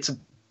think that it's a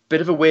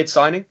bit of a weird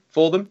signing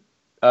for them.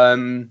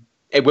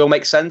 It will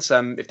make sense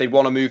if they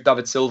want to move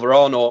David Silva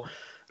on, or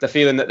they're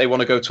feeling that they want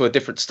to go to a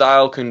different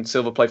style. Can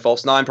Silva play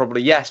false nine?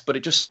 Probably yes, but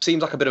it just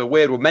seems like a bit of a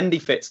weird one.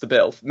 Mendy fits the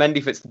bill.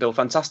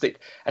 Fantastic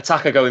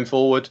attacker going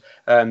forward,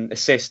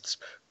 assists.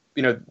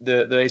 You know,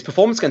 his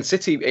performance against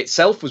City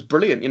itself was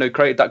brilliant. You know,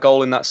 created that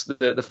goal in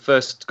the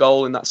first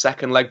goal in that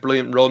second leg,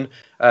 brilliant run.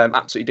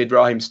 Absolutely did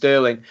Raheem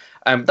Sterling.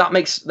 That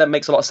makes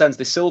a lot of sense.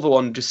 This Silva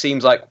one just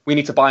seems like we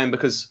need to buy him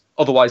because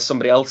otherwise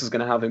somebody else is going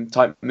to have him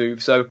type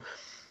move. So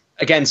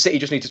again, City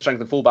just need to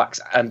strengthen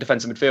fullbacks and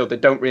defensive midfield. They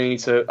don't really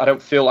need to. I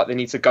don't feel like they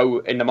need to go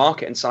in the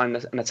market and sign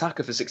an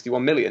attacker for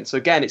 61 million. So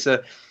again, it's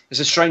a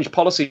strange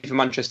policy for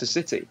Manchester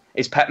City.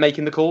 Is Pep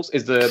making the calls?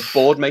 Is the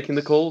board making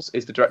the calls?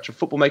 Is the director of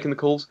football making the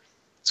calls?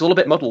 It's all a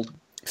bit muddled.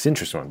 It's an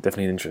interesting one,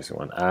 definitely an interesting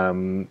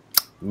one.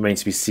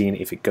 Remains to be seen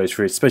if it goes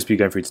through. It's supposed to be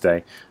going through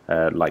today,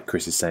 like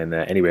Chris is saying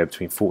there, anywhere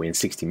between 40 and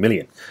 60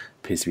 million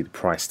appears to be the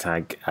price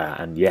tag.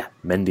 And yeah,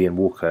 Mendy and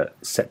Walker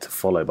set to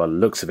follow by the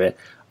looks of it.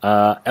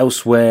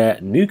 Elsewhere,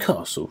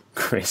 Newcastle,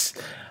 Chris,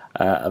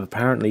 have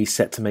apparently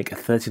set to make a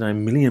 £39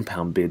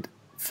 million bid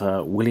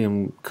for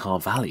William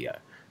Carvalho.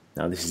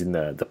 Now, this is in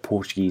the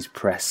Portuguese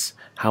press.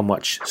 How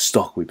much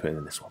stock are we putting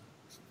in this one?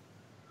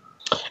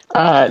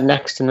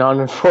 Next to none,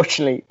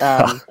 unfortunately,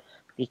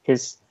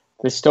 because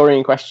the story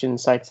in question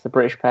cites the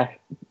British press,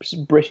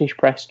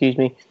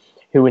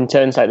 who in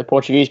turn cite the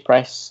Portuguese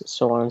press,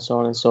 so on and so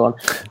on and so on.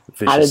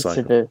 Added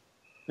cycle. To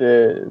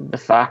the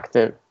fact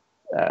that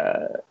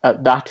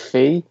at that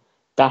fee,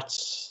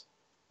 that's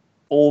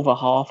over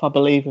half, I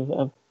believe,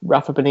 of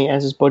Rafa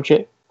Benitez's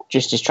budget,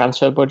 just his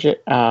transfer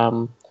budget.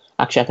 Actually,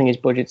 I think his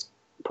budget's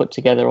put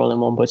together all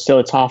in one, but still,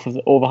 it's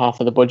over half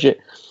of the budget.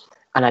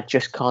 And I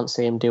just can't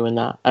see him doing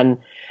that. And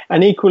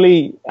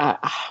equally,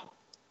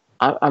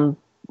 I'm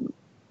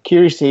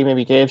curious to hear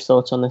maybe Dave's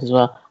thoughts on this as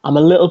well. I'm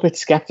a little bit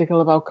sceptical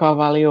about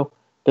Carvalho.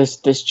 There's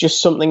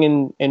just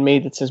something in me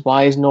that says,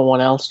 why has no one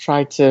else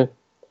tried to?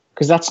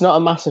 Because that's not a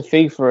massive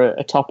fee for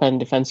a top-end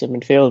defensive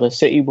midfielder.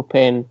 City were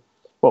paying,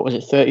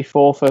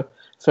 34 for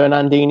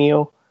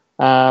Fernandinho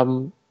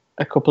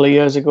a couple of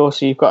years ago.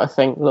 So you've got to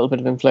think a little bit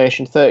of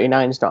inflation.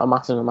 39 is not a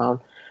massive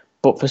amount.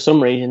 But for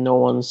some reason, no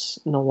one's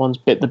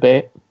bit the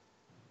bait.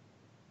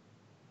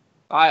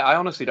 I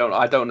honestly don't.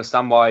 I don't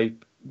understand why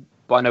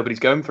nobody's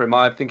going for him.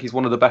 I think he's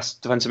one of the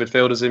best defensive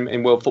midfielders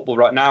in world football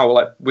right now,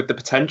 like with the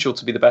potential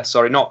to be the best.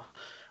 Sorry, not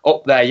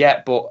up there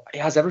yet, but he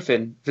has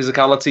everything: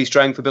 physicality,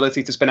 strength,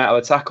 ability to spin out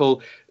of a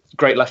tackle,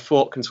 great left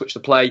foot, can switch the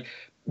play.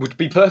 Would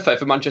be perfect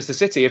for Manchester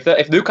City.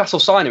 If Newcastle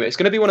sign him, it's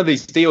going to be one of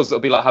these deals that'll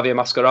be like Javier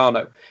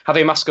Mascherano.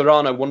 Javier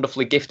Mascherano,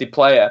 wonderfully gifted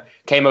player,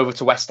 came over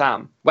to West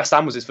Ham. West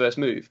Ham was his first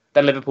move.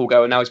 Then Liverpool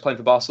go, and now he's playing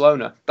for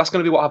Barcelona. That's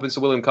going to be what happens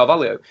to William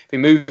Carvalho. If he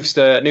moves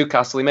to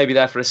Newcastle, he may be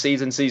there for a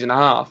season and a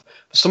half.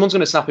 But someone's going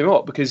to snap him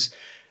up because,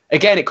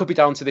 again, it could be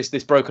down to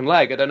this broken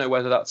leg. I don't know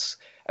whether that's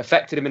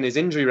affected him in his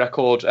injury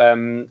record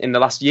in the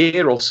last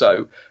year or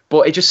so.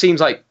 But it just seems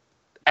like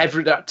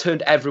that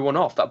turned everyone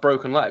off, that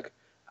broken leg.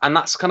 And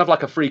that's kind of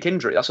like a freak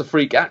injury. That's a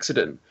freak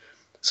accident.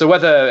 So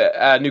whether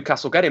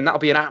Newcastle get him, that'll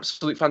be an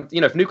absolute fan. You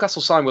know, if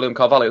Newcastle sign William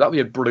Carvalho, that'll be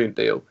a brilliant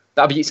deal.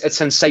 That'll be a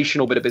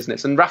sensational bit of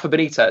business. And Rafa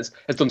Benitez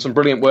has done some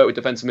brilliant work with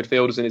defensive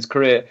midfielders in his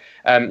career.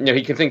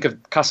 He can think of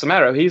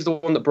Casemiro. He's the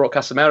one that brought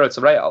Casemiro to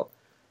Real.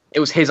 It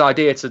was his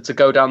idea to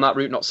go down that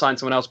route, not sign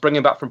someone else, bring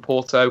him back from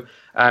Porto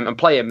and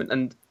play him.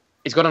 And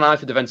he's got an eye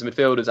for defensive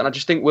midfielders. And I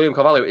just think William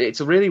Carvalho,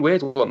 it's a really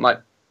weird one. Like,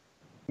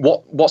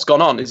 what's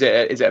gone on? Is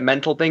it a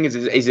mental thing? Is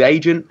it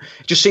agent?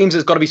 It just seems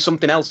there's got to be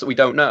something else that we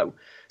don't know.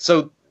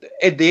 So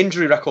the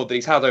injury record that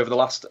he's had over the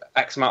last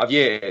X amount of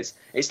years,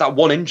 it's that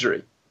one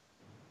injury.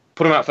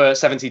 Put him out for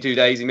 72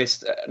 days. He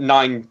missed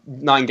nine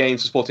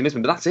games for Sporting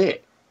Lisbon, but that's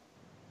it.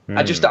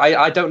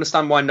 I don't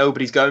understand why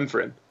nobody's going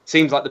for him.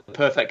 Seems like the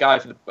perfect guy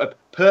for a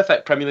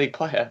perfect Premier League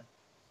player.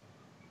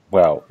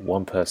 Well,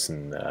 one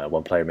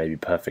player may be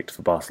perfect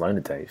for Barcelona,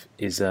 Dave,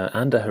 is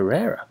Ander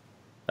Herrera.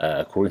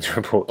 According to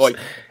reports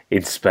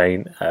in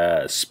Spain,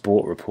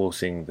 Sport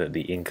reporting that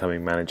the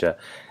incoming manager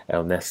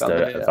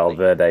Ernesto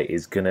Valverde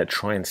is going to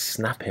try and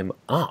snap him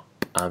up.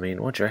 I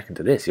mean, what do you reckon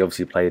to this? He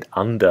obviously played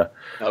under...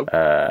 No,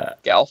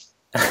 get off.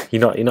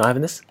 You're not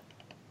having this?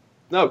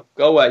 No,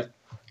 go away.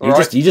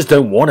 You just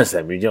don't want us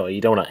then. You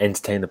don't want to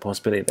entertain the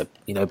possibility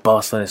that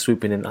Barcelona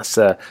swooping in. That's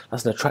an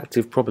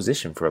attractive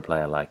proposition for a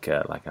player like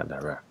Ander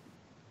Herrera.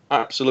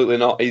 Absolutely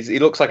not. He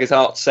looks like his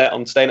heart's set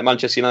on staying at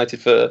Manchester United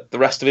for the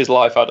rest of his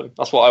life, Adam.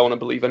 That's what I want to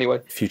believe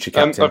anyway. Future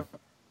captain.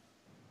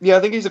 Yeah, I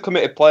think he's a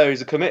committed player.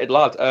 He's a committed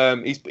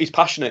lad. He's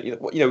passionate.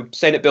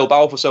 Staying at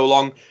Bilbao for so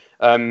long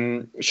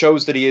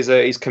shows that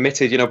he's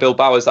committed.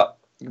 Bilbao is that.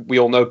 We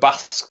all know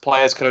Basque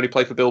players can only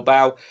play for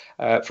Bilbao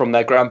from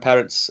their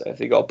grandparents.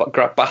 If you've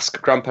got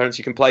Basque grandparents,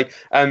 you can play.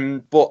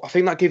 But I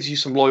think that gives you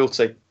some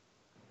loyalty.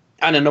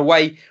 And in a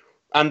way,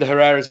 Ander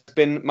Herrera has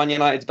been Man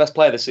United's best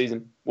player this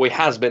season. Well, he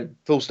has been,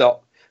 full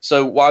stop.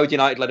 So why would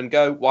United let him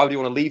go? Why would he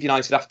want to leave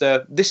United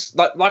after this?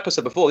 Like I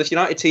said before, this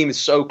United team is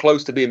so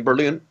close to being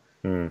brilliant.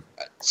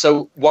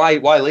 So why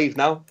leave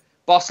now?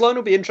 Barcelona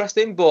will be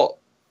interesting, but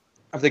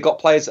have they got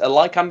players that are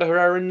like Ander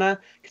Herrera in there?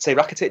 You could say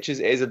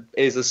Rakitic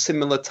is a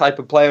similar type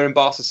of player in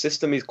Barca's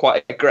system. He's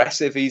quite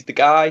aggressive. He's the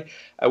guy.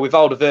 With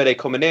Valverde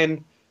coming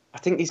in, I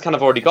think he's kind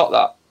of already got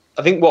that.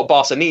 I think what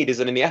Barca need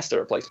is an Iniesta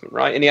replacement,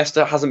 right?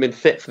 Iniesta hasn't been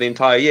fit for the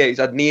entire year. He's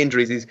had knee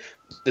injuries.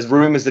 There's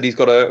rumours that he's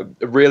got a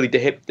really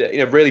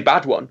really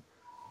bad one.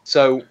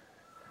 So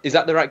is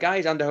that the right guy?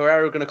 Is Ander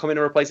Herrera going to come in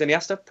and replace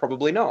Iniesta?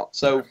 Probably not.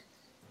 So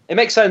it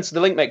makes sense. The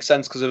link makes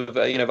sense because of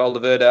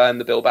Valverde and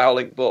the Bilbao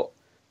link, but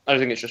I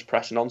think it's just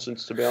press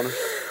nonsense, to be honest.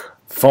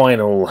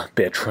 Final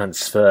bit of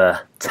transfer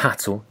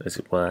tattle, as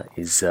it were,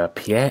 is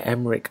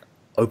Pierre-Emerick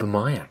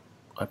Aubameyang.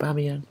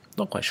 Aubameyang?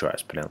 Not quite sure how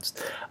it's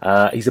pronounced.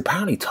 He's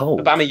apparently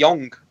told...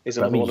 Aubameyang is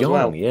involved as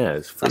well. Yeah.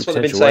 That's what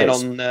they've been saying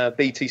on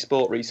BT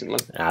Sport recently.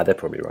 They're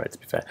probably right, to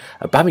be fair.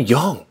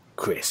 Aubameyang,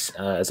 Chris,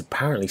 has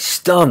apparently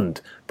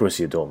stunned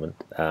Borussia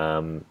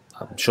Dortmund.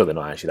 I'm sure they're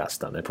not actually that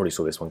stunned. They probably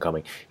saw this one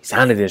coming. He's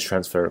handed in his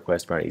transfer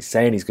request. Apparently, he's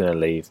saying he's going to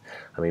leave.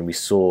 I mean, we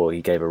saw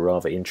he gave a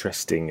rather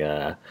interesting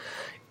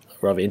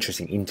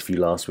interview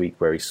last week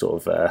where he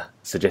sort of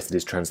suggested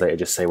his translator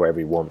just say whatever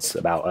he wants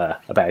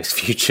about his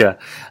future.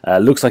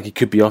 Looks like he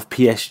could be off.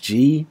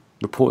 PSG,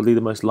 reportedly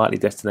the most likely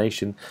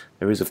destination.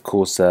 There is, of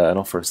course, an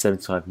offer of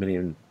 75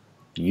 million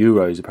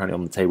euros apparently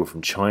on the table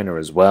from China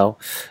as well.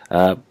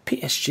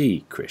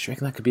 PSG, Chris, you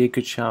reckon that could be a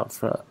good shout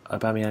for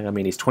Aubameyang? I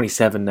mean, he's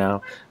 27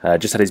 now.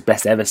 Just had his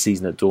best ever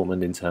season at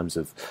Dortmund in terms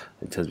of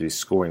his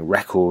scoring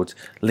record.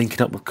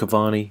 Linking up with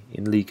Cavani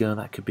in Liga,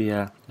 that could be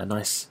a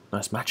nice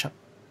matchup.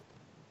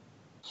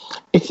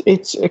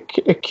 It's a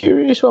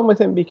curious one with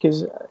him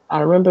because I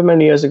remember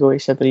many years ago he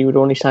said that he would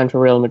only sign for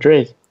Real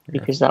Madrid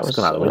because that was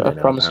a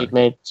promise he'd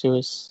made to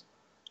his.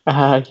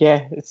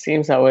 It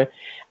seems that way.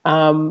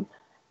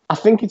 I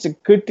think it's a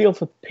good deal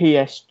for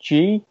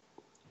PSG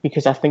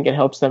because I think it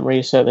helps them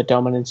reassert their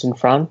dominance in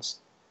France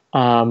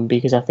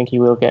because I think he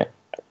will get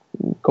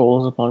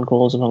goals upon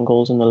goals upon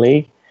goals in the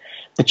league.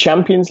 The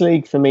Champions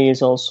League for me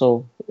is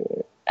also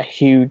a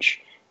huge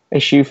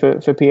issue for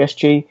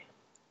PSG.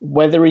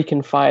 Whether he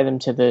can fire them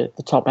to the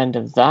top end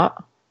of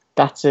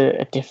that's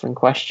a different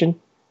question.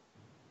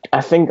 I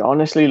think,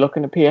 honestly,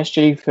 looking at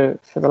PSG for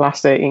the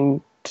last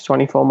 18 to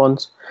 24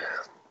 months,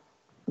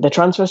 the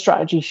transfer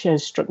strategy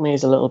has struck me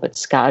as a little bit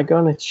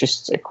scattergun. It's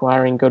just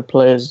acquiring good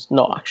players,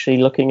 not actually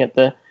looking at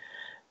the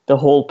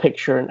whole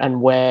picture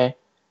and where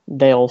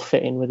they all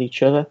fit in with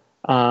each other.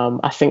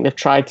 I think they've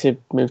tried to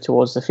move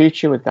towards the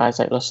future with guys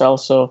like Lo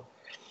Celso.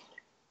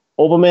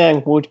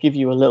 Aubameyang would give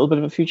you a little bit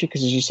of a future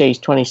because, as you say, he's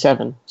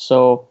 27.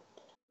 So,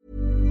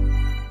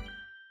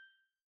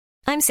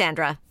 I'm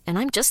Sandra, and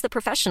I'm just the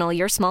professional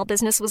your small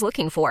business was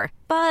looking for.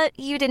 But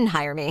you didn't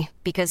hire me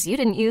because you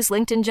didn't use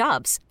LinkedIn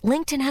Jobs.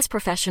 LinkedIn has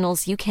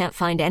professionals you can't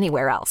find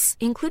anywhere else,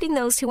 including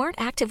those who aren't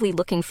actively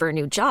looking for a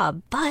new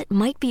job, but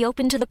might be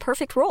open to the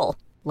perfect role,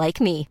 like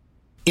me.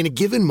 In a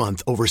given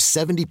month, over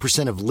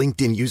 70% of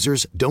LinkedIn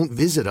users don't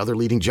visit other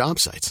leading job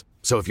sites.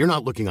 So if you're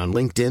not looking on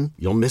LinkedIn,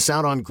 you'll miss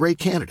out on great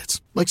candidates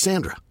like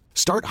Sandra.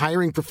 Start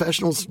hiring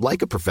professionals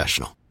like a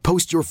professional.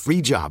 Post your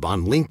free job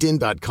on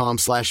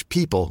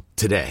linkedin.com/people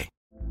today.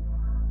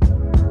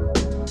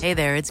 Hey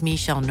there, it's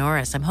Michelle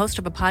Norris. I'm host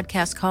of a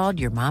podcast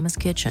called Your Mama's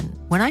Kitchen.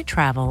 When I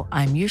travel,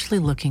 I'm usually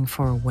looking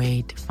for a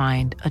way to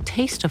find a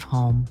taste of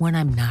home when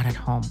I'm not at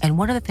home. And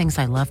one of the things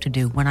I love to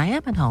do when I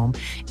am at home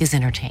is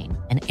entertain.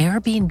 And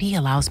Airbnb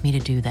allows me to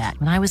do that.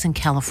 When I was in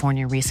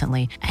California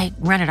recently, I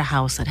rented a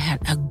house that had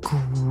a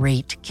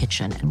great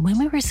kitchen. And when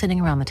we were sitting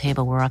around the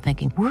table, we were all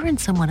thinking, we're in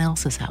someone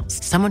else's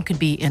house. Someone could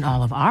be in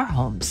all of our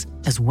homes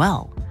as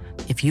well.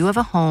 If you have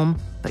a home,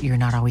 but you're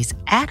not always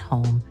at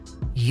home,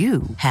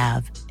 you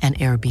have an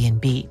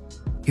Airbnb.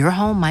 Your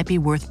home might be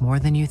worth more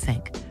than you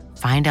think.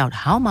 Find out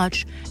how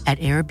much at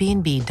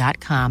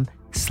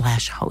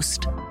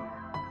airbnb.com/host.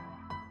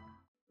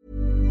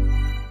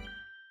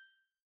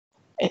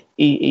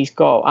 He's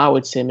got, I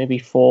would say, maybe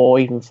 4,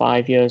 even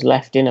 5 years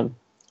left in him,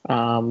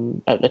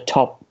 at the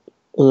top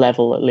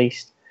level at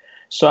least.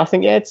 So I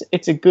think,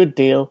 it's a good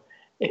deal.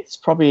 it's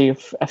probably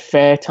a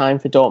fair time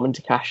for Dortmund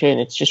to cash in.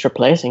 It's just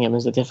replacing him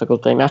is the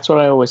difficult thing. That's what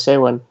I always say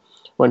when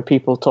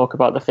people talk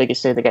about the figures,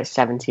 say they get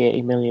 70,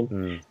 80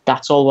 million.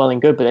 That's all well and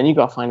good, but then you've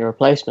got to find a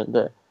replacement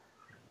that,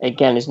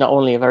 again, is not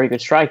only a very good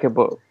striker,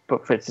 but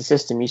fits the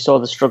system. You saw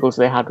the struggles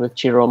they had with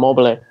Ciro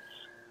Immobile.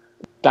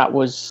 That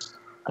was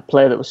a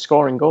player that was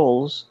scoring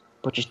goals,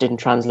 but just didn't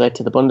translate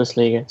to the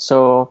Bundesliga.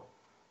 So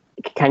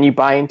can you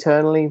buy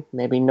internally?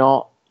 Maybe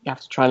not. You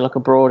have to try and look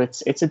abroad.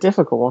 It's a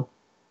difficult one.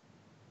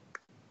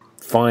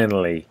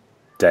 Finally,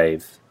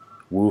 Dave,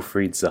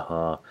 Wilfried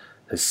Zaha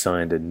has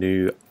signed a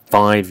new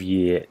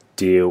 5-year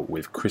deal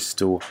with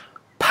Crystal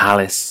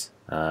Palace,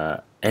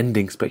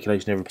 ending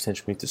speculation over a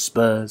potential move to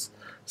Spurs,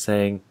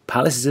 saying,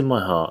 Palace is in my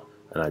heart,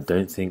 and I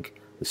don't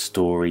think the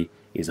story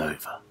is over.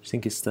 Do you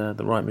think it's the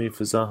right move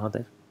for Zaha,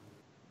 Dave?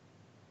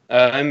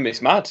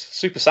 It's mad.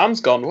 Super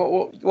Sam's gone.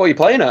 What are you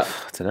playing at?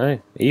 I don't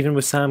know. Even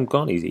with Sam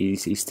gone,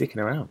 he's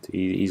sticking around.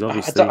 He's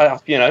obviously...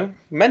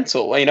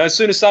 mental. As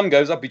soon as Sam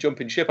goes, I'll be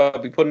jumping ship. I'll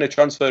be putting a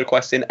transfer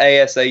request in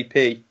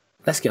ASAP.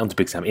 Let's get on to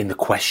Big Sam in the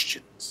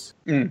questions.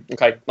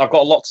 Okay, I've got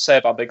a lot to say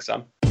about Big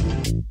Sam.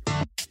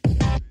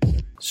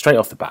 Straight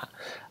off the bat,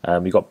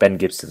 we got Ben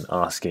Gibson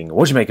asking,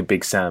 what do you make of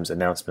Big Sam's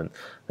announcement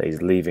that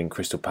he's leaving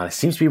Crystal Palace?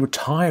 Seems to be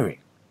retiring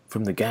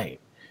from the game.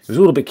 It was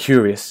all a bit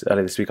curious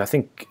earlier this week. I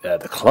think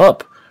the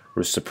club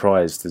was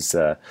surprised as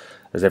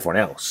everyone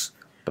else.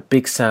 But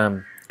Big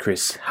Sam,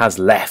 Chris, has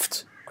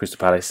left Crystal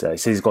Palace. He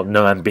says he's got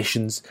no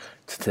ambitions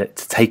to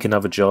take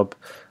another job.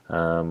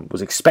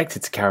 Was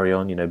expected to carry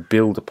on,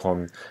 build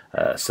upon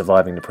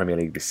surviving the Premier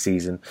League this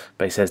season.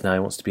 But he says now he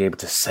wants to be able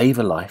to save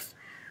a life.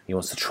 He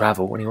wants to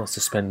travel and he wants to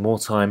spend more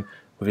time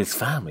with his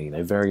family.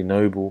 Very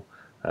noble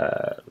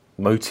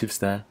motives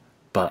there.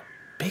 But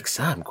Big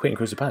Sam quitting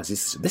Crystal Palace,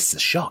 this is a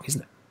shock,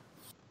 isn't it?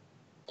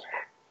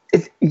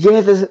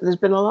 There's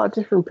been a lot of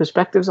different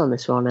perspectives on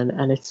this one,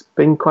 and it's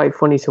been quite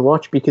funny to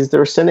watch because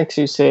there are cynics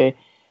who say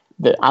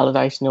that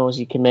Allardyce knows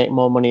he can make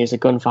more money as a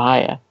gun for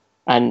hire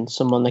and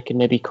someone that can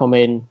maybe come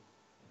in,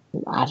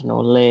 I don't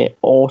know, late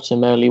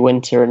autumn, early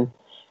winter and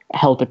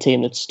help a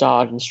team that's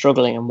started and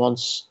struggling and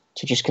wants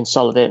to just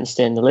consolidate and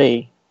stay in the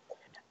league.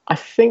 I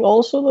think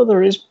also, though,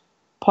 there is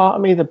part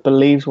of me that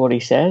believes what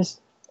he says.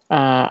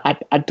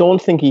 I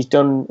don't think he's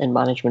done in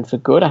management for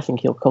good. I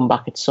think he'll come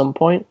back at some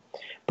point.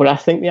 But I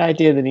think the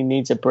idea that he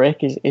needs a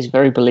break is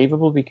very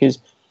believable because,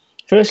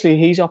 firstly,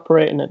 he's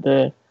operating at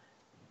the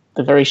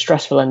very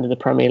stressful end of the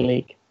Premier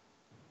League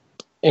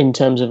in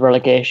terms of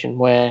relegation,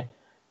 where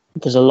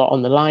there's a lot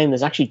on the line.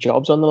 There's actually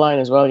jobs on the line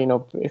as well.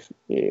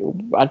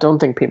 I don't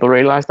think people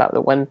realise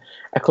that when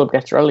a club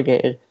gets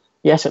relegated,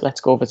 yes, it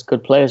lets go of its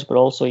good players, but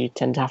also you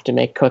tend to have to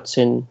make cuts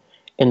in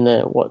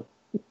the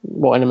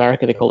what in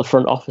America they call the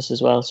front office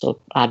as well, so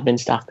admin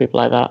staff, people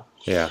like that.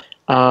 Yeah.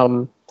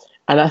 And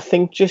I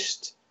think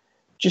just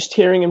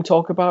hearing him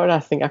talk about it, I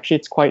think actually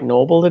it's quite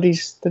noble that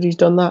he's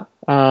done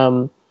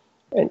that.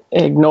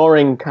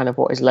 Ignoring kind of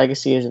what his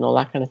legacy is and all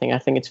that kind of thing, I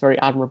think it's very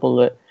admirable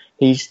that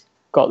he's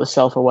got the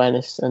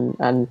self-awareness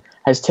and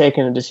has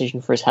taken a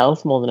decision for his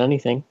health more than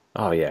anything.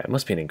 Oh yeah, it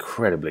must be an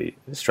incredibly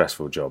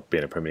stressful job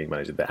being a Premier League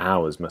manager. The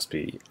hours must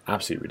be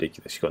absolutely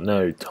ridiculous. You've got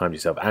no time to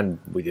yourself and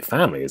with your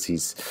family, as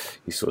he's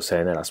sort of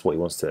saying there. That's what he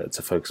wants to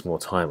focus more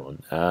time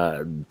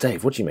on.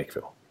 Dave, what do you make of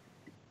it all?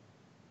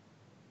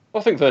 Well,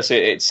 I think firstly,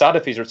 it's sad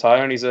if he's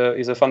retiring. He's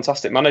a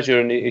fantastic manager,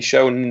 and he's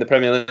shown in the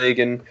Premier League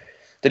and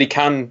that he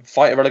can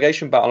fight a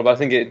relegation battle. But I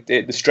think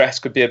the stress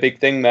could be a big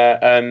thing there.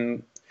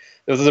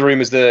 There was other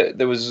rumours that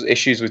there was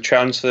issues with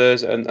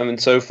transfers and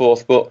so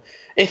forth. But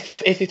if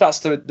that's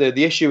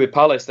the issue with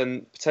Palace,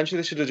 then potentially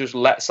they should have just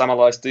let Sam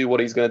Allardyce do what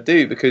he's going to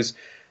do, because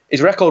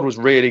his record was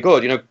really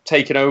good.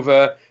 Taking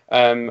over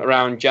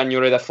around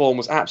January, their form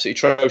was absolutely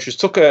atrocious.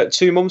 Took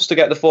 2 months to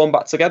get the form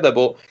back together,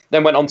 but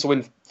then went on to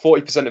win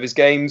 40% of his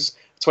games,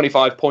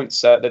 25 points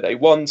that they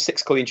won,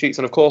 6 clean sheets,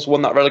 and of course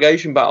won that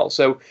relegation battle.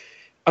 So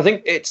I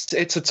think it's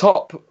a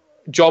top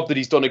job that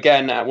he's done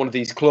again at one of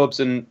these clubs,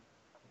 and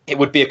it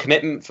would be a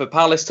commitment for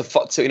Palace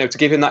to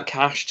give him that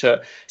cash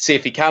to see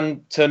if he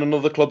can turn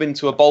another club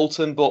into a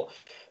Bolton. But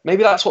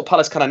maybe that's what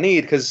Palace kind of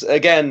need, because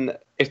again,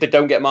 if they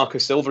don't get Marco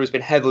Silva, who's been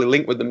heavily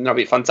linked with them, that'd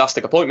be a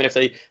fantastic appointment. If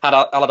they had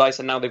Allardyce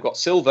and now they've got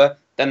Silva,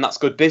 then that's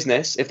good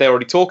business. If they're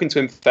already talking to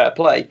him, fair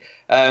play.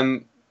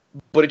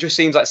 But it just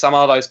seems like Sam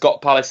Allardyce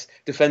got Palace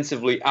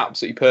defensively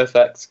absolutely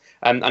perfect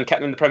and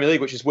kept them in the Premier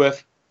League, which is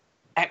worth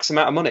X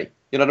amount of money.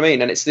 You know what I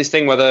mean? And it's this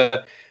thing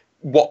whether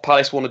what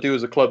Palace want to do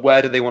as a club,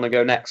 where do they want to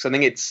go next? I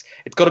think it's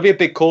got to be a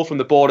big call from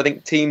the board. I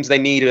think teams, they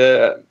need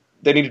a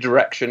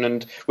direction,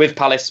 and with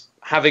Palace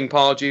having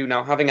Pardew,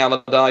 now having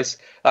Allardyce,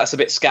 that's a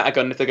bit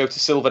scattergun. If they go to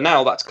Silva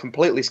now, that's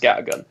completely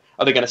scattergun.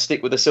 Are they going to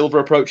stick with the Silva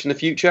approach in the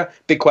future?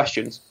 Big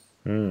questions.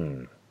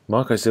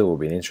 Marco Silva will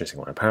be an interesting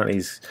one. Apparently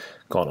he's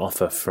got an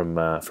offer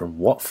from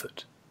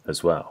Watford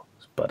as well.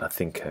 But I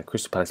think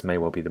Crystal Palace may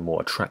well be the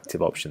more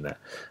attractive option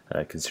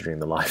there, considering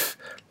the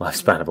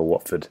lifespan of a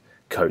Watford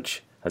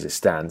coach as it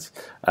stands.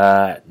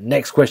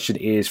 Next question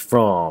is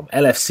from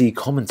LFC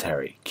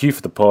Commentary. Q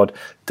for the pod.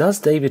 Does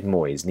David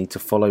Moyes need to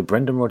follow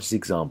Brendan Rodgers'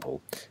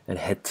 example and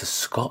head to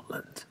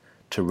Scotland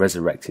to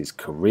resurrect his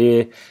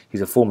career.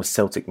 He's a former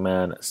Celtic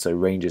man, so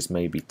Rangers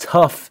may be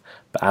tough,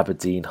 but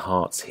Aberdeen,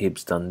 Hearts,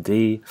 Hibs,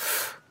 Dundee.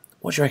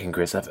 What do you reckon,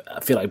 Chris? I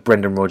feel like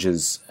Brendan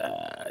Rodgers,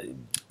 I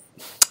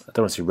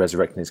don't want to say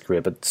resurrecting his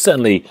career, but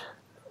certainly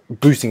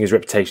boosting his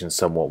reputation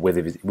somewhat with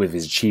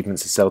his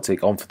achievements at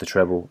Celtic, on for the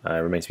treble.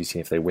 Remains to be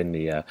seen if they win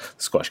the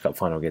Scottish Cup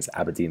final against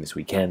Aberdeen this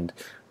weekend.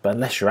 But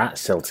unless you're at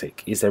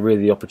Celtic, is there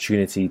really the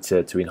opportunity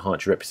to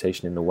enhance your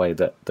reputation in the way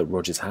that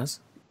Rodgers has?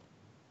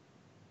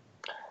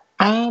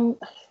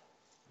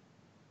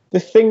 The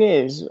thing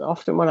is,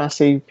 often when I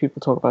see people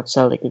talk about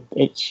Celtic,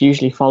 it's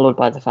usually followed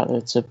by the fact that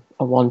it's a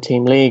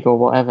one-team league or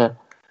whatever.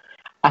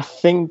 I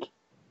think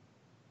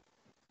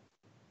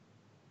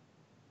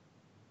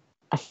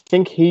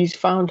he's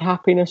found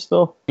happiness,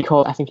 though,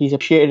 because I think he's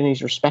appreciated and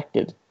he's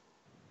respected.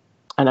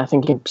 And I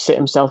think he set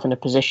himself in a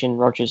position,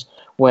 Rodgers,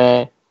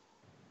 where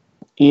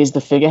he is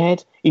the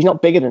figurehead. He's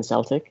not bigger than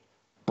Celtic,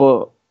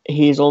 but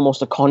he is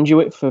almost a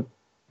conduit for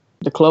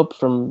the club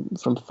from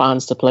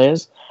fans to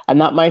players. And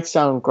that might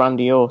sound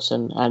grandiose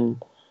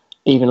and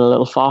even a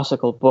little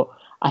farcical, but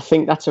I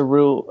think that's a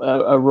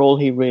role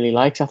he really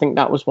likes. I think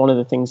that was one of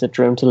the things that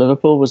drew him to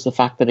Liverpool, was the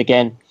fact that,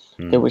 again,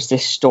 there was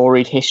this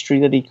storied history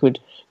that he could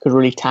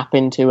really tap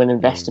into and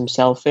invest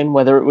himself in,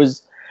 whether it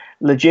was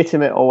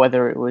legitimate or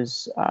whether it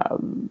was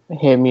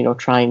him,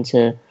 trying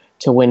to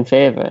win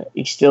favour.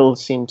 He still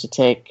seemed to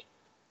take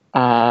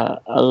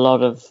a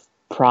lot of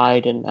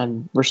pride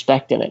and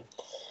respect in it.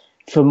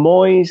 For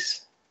Moyes,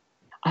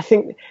 I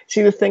think,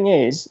 the thing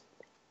is,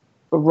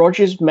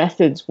 Rodgers'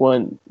 methods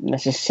weren't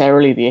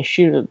necessarily the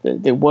issue.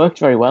 They worked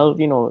very well.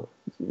 You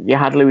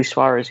had Luis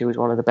Suarez, who was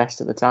one of the best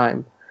at the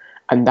time,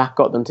 and that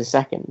got them to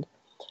second.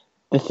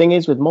 The thing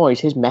is with Moyes,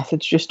 his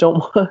methods just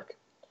don't work.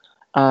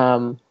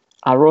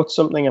 I wrote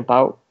something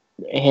about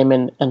him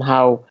and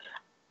how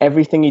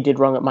everything he did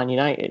wrong at Man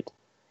United,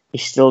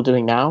 he's still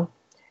doing now.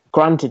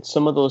 Granted,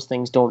 some of those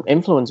things don't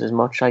influence as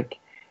much. Like,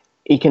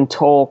 he can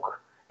talk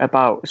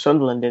about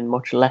Sunderland in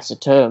much lesser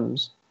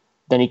terms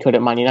than he could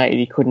at Man United.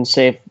 He couldn't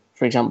say,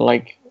 for example,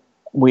 like,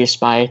 we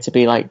aspire to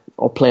be like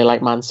or play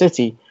like Man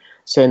City,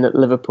 saying that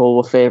Liverpool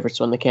were favourites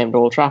when they came to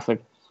Old Trafford.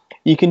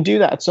 You can do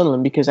that at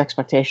Sunderland because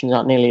expectations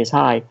aren't nearly as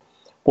high.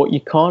 What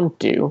you can't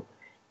do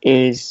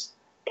is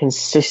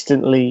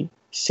consistently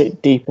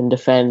sit deep and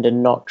defend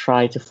and not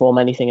try to form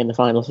anything in the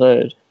final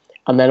third,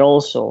 and then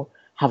also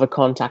have a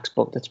contacts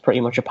book that's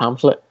pretty much a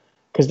pamphlet.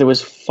 Because there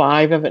was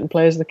 5 Everton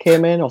players that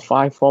came in, or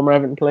 5 former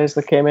Everton players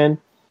that came in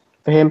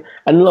for him.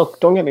 And look,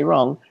 don't get me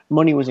wrong,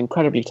 money was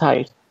incredibly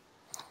tight.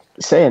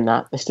 Saying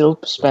that, they still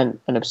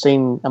spent an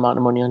obscene amount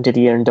of money on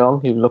Didier and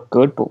Dong, who looked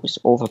good but was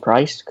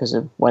overpriced because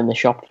of when they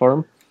shopped for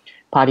him.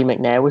 Paddy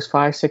McNair was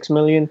 5-6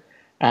 million.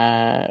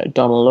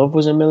 Donald Love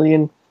was $1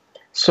 million.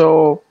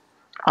 So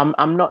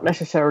I'm not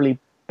necessarily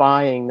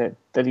buying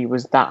that he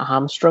was that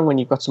hamstrung when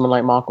you've got someone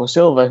like Marco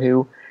Silva,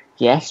 who,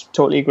 yes,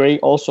 totally agree,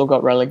 also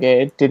got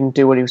relegated, didn't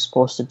do what he was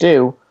supposed to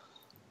do,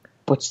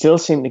 but still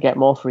seemed to get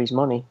more for his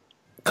money.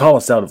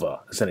 Carlos Saldivar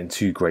sent in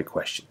 2 great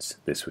questions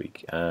this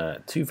week.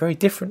 2 very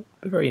different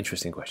but very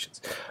interesting questions.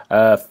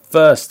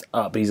 First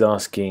up, he's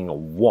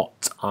asking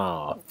what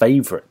our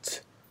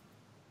favourite...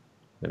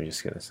 Let me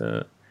just get this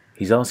out.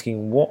 He's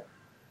asking what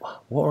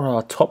are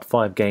our top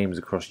 5 games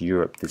across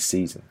Europe this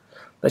season?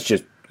 Let's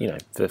just,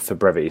 for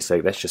brevity's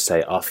sake, let's just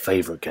say our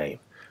favourite game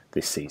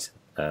this season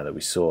that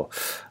we saw.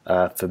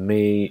 For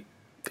me,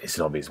 it's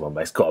an obvious one,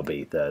 but it's got to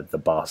be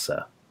the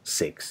Barca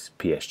 6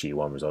 PSG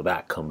 1 result.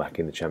 That comeback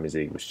in the Champions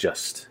League was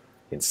just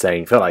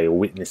insane. Felt like you're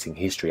witnessing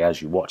history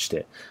as you watched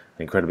it.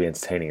 Incredibly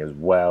entertaining as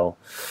well.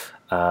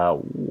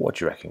 What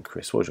do you reckon,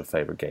 Chris? What was your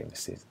favourite game this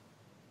season?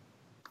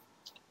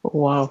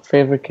 Wow,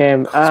 favourite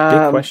game.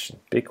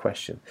 Big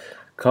question.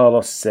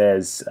 Carlos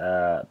says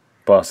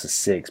Barca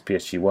 6,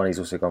 PSG 1. He's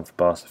also gone for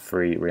Barca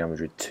 3, Real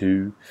Madrid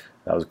 2.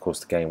 That was, of course,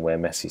 the game where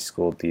Messi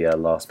scored the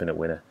last-minute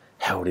winner.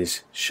 Held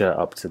his shirt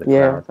up to the crowd.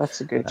 Yeah,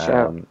 that's a good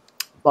shout.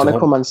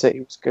 Monaco Man City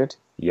was good.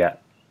 Yeah,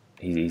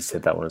 he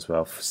said that one as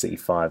well. City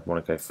 5,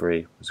 Monaco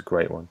 3 was a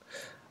great one.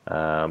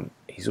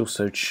 He's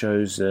also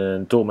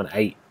chosen Dortmund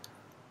 8,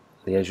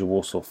 Legia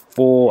Warsaw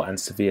 4, and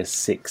Sevilla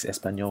 6,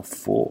 Espanyol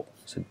 4.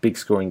 So big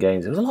scoring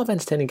games. There was a lot of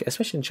entertaining,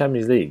 especially in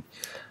Champions League.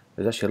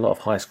 There's actually a lot of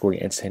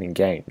high-scoring, entertaining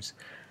games.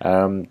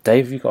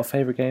 Dave, have you got a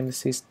favourite game this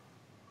season?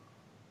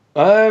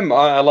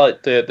 I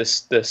like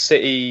the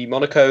City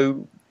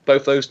Monaco.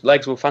 Both those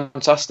legs were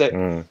fantastic.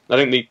 I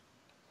think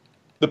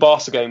the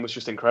Barca game was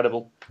just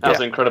incredible. That was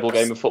an incredible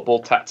game of football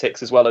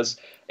tactics, as well as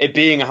it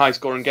being a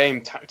high-scoring game.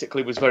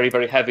 Tactically, was very,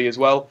 very heavy as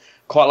well.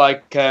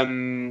 Quite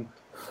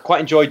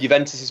enjoyed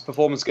Juventus'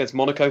 performance against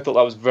Monaco. Thought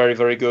that was very,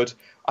 very good.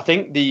 I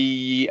think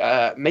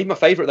maybe my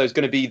favourite though is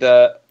going to be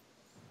the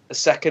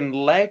second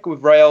leg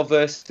with Real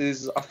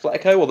versus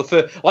Atletico, or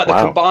the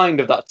combined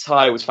of that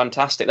tie was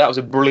fantastic. That was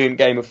a brilliant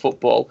game of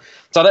football.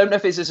 So I don't know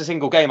if it's just a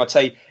single game. I'd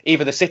say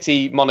either the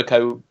City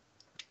Monaco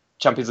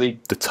Champions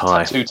League the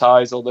tie, 2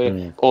 ties, or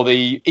even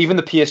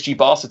the PSG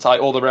Barca tie,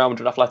 or the Real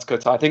Madrid Atletico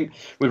tie. I think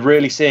we're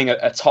really seeing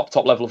a top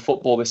level of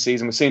football this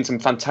season. We're seeing some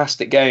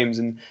fantastic games,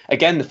 and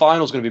again, the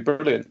final's going to be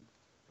brilliant.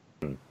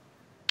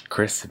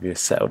 Chris, have you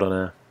settled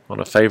on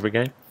a favourite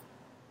game?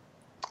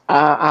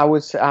 I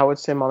would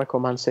say Monaco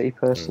Man City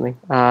personally.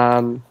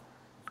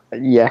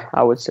 Yeah,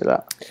 I would say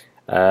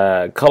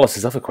that.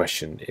 Carlos's other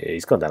question,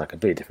 he's gone down a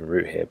completely different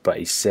route here, but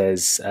he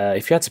says,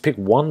 if you had to pick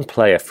one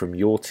player from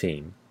your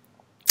team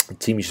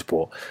you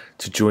support,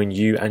 to join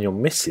you and your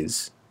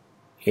missus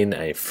in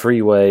a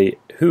freeway,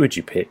 who would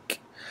you pick?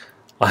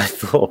 I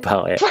thought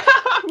about it.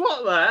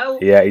 What the hell?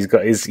 Yeah, he's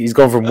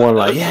gone from one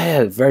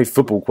very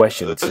football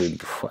question to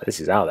this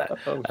is out there.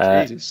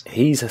 Oh, Jesus.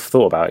 He's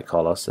thought about it,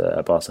 Carlos,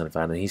 a Barcelona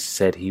fan, and he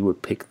said he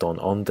would pick Don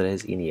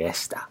Andres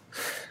Iniesta.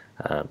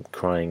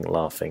 Crying,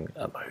 laughing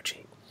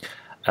emoji.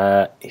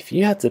 If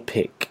you had to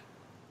pick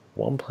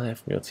one player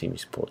from your team you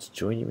support to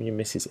join you and your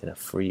missus in a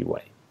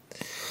freeway,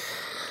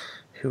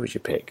 who would you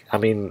pick? I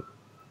mean,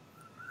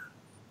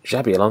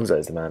 Xabi Alonso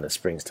is the man that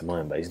springs to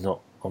mind, but he's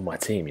not on my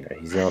team.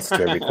 He's the answer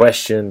to every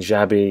question.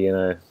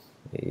 Xabi,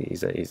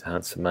 he's a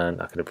handsome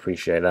man. I can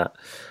appreciate that.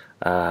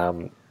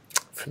 From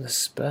the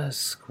Spurs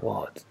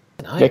squad,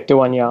 Victor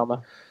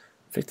Wanyama.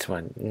 Victor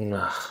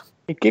Wanyama.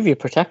 He'd give you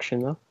protection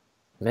though.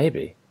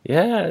 Maybe.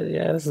 Yeah.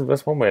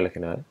 That's one way of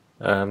looking at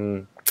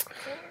it.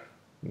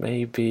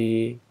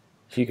 Maybe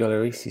Hugo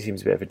Lloris. He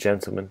seems a bit of a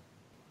gentleman.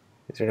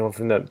 Is there anyone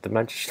from the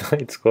Manchester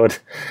United squad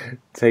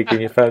taking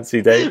your fancy,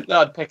 Dave?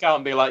 No, I'd pick out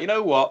and be like, you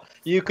know what?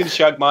 You can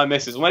shag my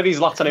missus. Well, maybe he's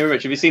Zlatan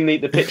Ibrahimovic. Have you seen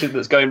the picture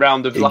that's going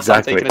round of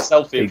Zlatan taking a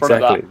selfie in front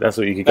of that? That's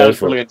what you could go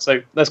for. Brilliant.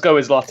 So let's go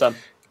with Zlatan.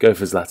 Go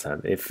for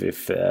Zlatan.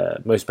 If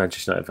most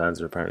Manchester United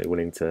fans are apparently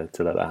willing to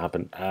let that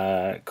happen.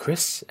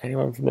 Chris,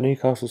 anyone from the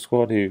Newcastle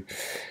squad who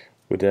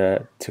would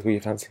tickle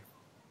your fancy?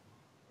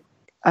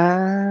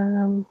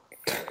 Um,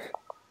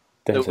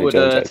 Don't say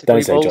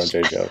John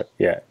Joe Jota.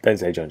 Yeah, don't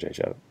say John Joe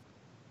Jota.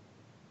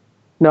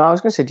 No, I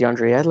was going to say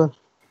DeAndre Edlin.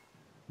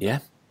 Yeah?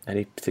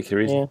 Any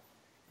particular reason? Yeah.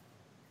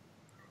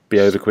 Be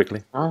over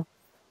quickly? I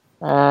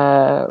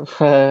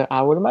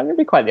would imagine it'd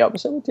be quite the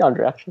opposite with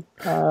DeAndre, actually.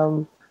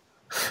 But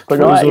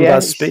no, it's all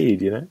about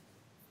speed,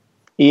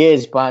 He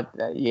is, but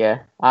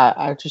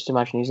I just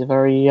imagine he's a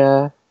very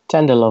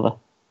tender lover.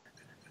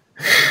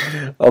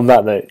 On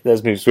that note,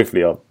 let's move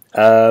swiftly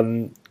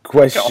on.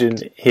 Question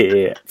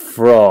here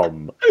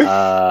from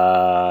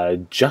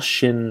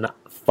Justin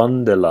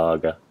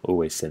Funderlager,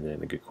 always sending in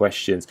the good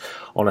questions.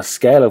 On a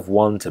scale of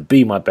 1 to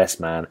be my best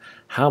man,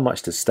 how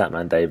much does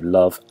Statman Dave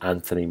love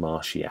Anthony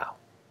Martial?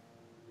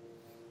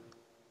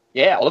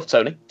 Yeah, I love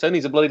Tony.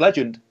 Tony's a bloody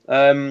legend.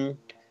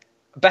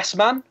 Best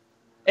man?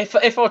 If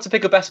I were to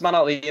pick a best man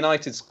out of the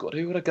United squad,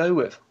 who would I go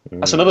with?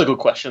 That's another good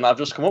question that I've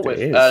just come up with.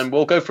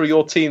 We'll go through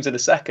your teams in a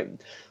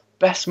second.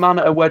 Best man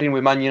at a wedding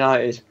with Man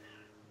United.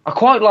 I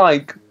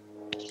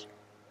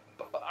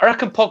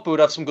reckon Pogba would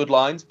have some good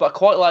lines, but I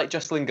quite like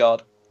Jess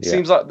Lingard. Yeah.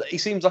 He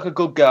seems like a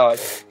good guy.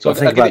 So I'll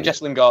give it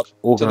Jess Lingard.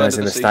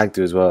 Organising the stag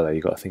do as well, though.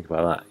 You've got to think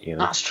about that.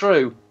 That's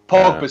true.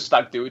 Pogba's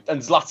stag do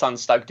and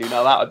Zlatan's stag do.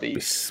 Now that would be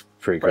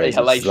pretty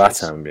hellacious.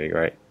 Zlatan would be a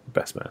great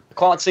best man. I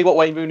can't see what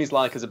Wayne Rooney's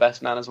like as a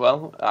best man as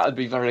well. That would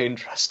be very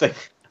interesting.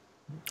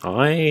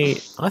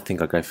 I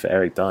think I'd go for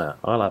Eric Dyer.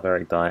 I love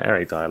Eric Dyer.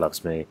 Eric Dyer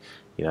loves me.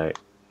 I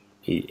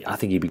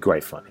think he'd be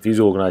great fun. If he was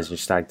organising a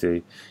stag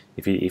do,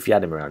 if you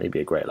had him around, he'd be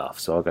a great laugh.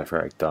 So I'll go for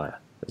Eric Dyer.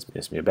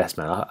 That's your best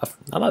man.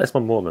 I like this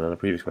one more than the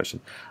previous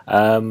question.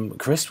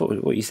 Chris, what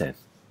are you saying?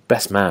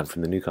 Best man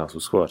from the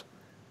Newcastle squad?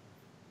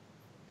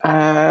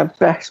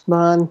 Best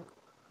man.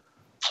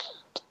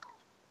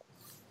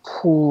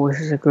 This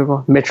is a good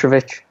one.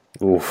 Mitrovic.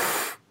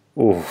 Oof.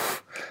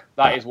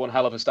 That is one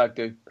hell of a stag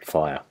do.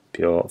 Fire.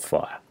 Pure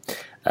fire.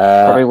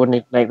 Probably wouldn't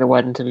even make the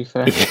wedding, to be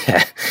fair.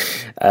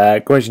 Yeah.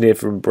 Question here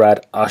from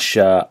Brad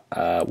Usher.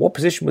 What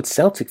position would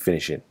Celtic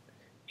finish in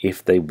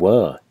if they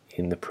were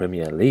in the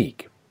Premier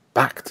League?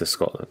 Back to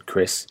Scotland,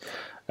 Chris.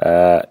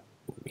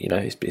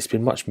 It's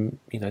been much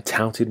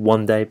touted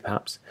one day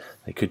perhaps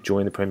they could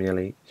join the Premier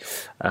League.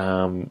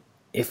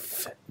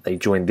 If they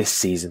joined this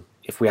season,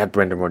 if we had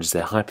Brendan Rodgers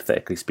there,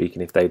 hypothetically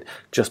speaking, if they'd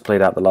just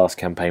played out the last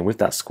campaign with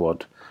that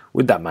squad,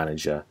 with that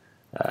manager,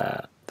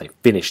 they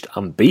finished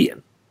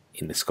unbeaten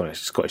in the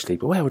Scottish League.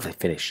 But where would they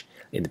finish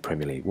in the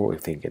Premier League? What are we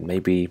thinking?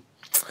 Maybe,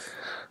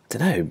 I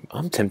don't know,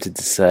 I'm tempted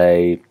to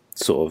say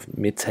sort of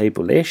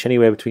mid-table-ish,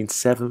 anywhere between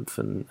 7th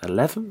and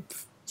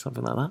 11th,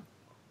 something like that.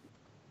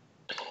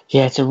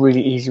 Yeah, it's a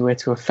really easy way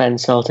to offend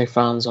Celtic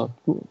fans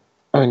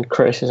and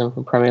criticism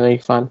from Premier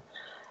League fan.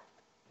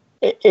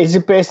 Is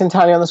it based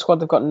entirely on the squad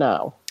they've got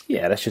now?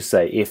 Yeah, let's just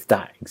say if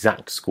that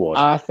exact squad.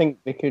 I think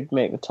they could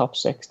make the top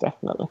 6,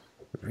 definitely.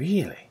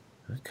 Really?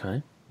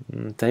 Okay.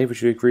 Dave,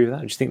 would you agree with that?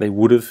 Do you think they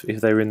would have,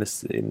 if they were in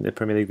the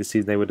Premier League this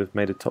season, they would have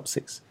made a top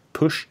 6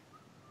 push?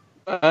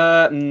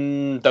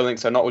 Don't think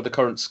so. Not with the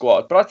current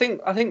squad. But I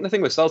think the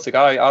thing with Celtic,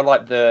 I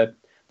like the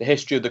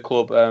history of the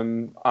club,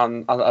 and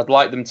I'd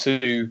like them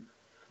to,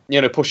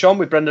 push on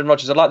with Brendan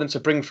Rodgers. I'd like them to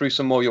bring through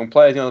some more young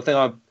players. The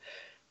thing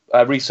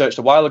I researched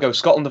a while ago,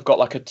 Scotland have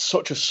got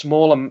such a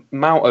small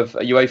amount of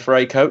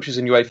UEFA A coaches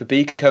and UEFA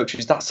B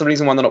coaches. That's the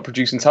reason why they're not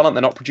producing talent.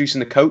 They're not producing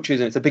the coaches,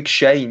 and it's a big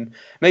shame.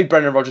 Maybe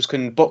Brendan Rodgers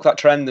can buck that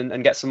trend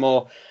and get some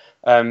more,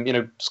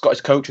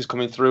 Scottish coaches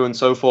coming through and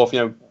so forth.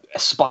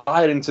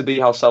 aspiring to be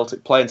how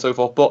Celtic play and so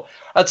forth. But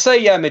I'd say,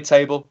 yeah,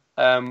 mid-table.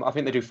 I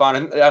think they do fine.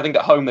 And I think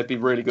at home they'd be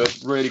really good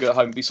at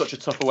home. It'd be such a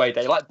tough away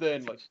day, like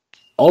Burnley.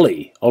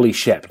 Ollie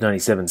Shep,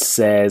 97,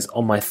 says,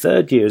 on my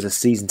third year as a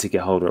season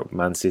ticket holder at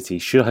Man City,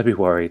 should I be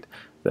worried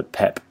that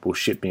Pep will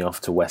ship me off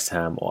to West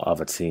Ham or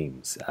other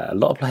teams? A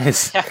lot of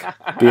players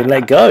being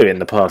let go in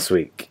the past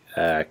week.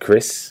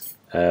 Chris,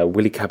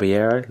 Willy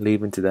Caballero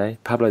leaving today.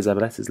 Pablo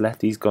Zabaleta's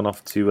left. He's gone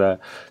off to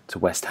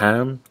West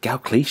Ham. Gal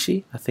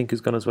Clichy, I think,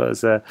 has gone as well.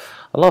 As a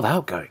lot of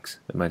outgoings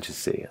at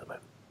Manchester City at the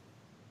moment.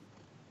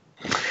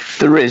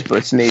 There is, but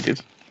it's needed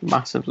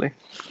massively.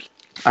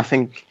 I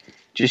think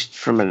just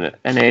from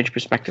an age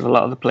perspective, a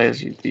lot of the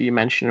players you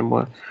mentioned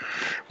were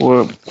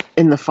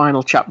in the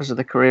final chapters of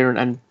their career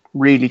and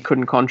really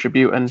couldn't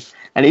contribute. And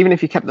even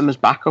if you kept them as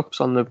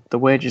backups on the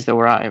wages they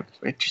were at,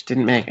 it just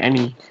didn't make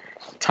any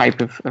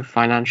type of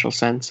financial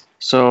sense.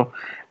 So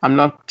I'm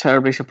not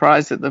terribly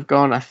surprised that they've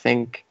gone. I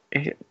think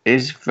it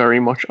is very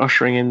much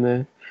ushering in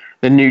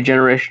the new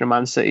generation of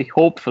Man City,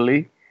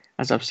 hopefully,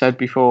 as I've said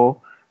before,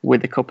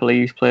 with a couple of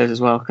youth players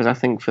as well, because I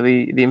think for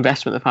the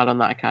investment they've had on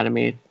that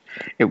academy,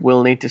 it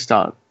will need to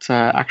start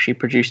actually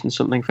producing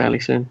something fairly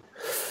soon.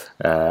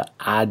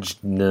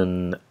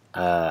 Ajnan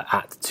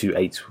at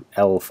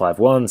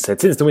 28L51 said,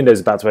 since the window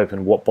is about to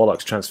open, what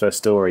bollocks transfer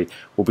story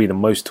will be the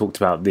most talked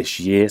about this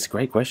year? It's a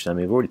great question. I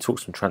mean, we've already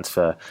talked some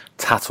transfer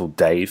tattle,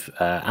 Dave.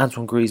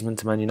 Antoine Griezmann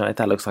to Man United,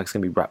 that looks like it's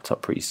going to be wrapped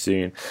up pretty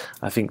soon.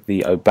 I think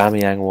the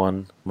Aubameyang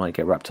one might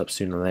get wrapped up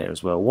sooner or later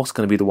as well. What's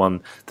going to be the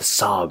one, the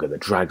saga that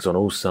drags on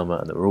all summer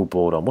and that we're all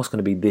bored on? What's going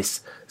to be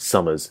this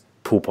summer's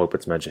Paul Pogba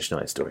to Manchester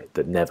United story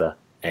that never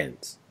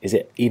ends? Is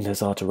it Eden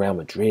Hazard to Real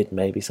Madrid,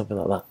 maybe, something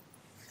like that?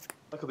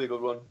 That could be a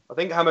good one. I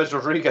think James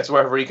Rodriguez,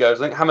 wherever he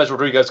goes, I think James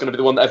Rodriguez is going to be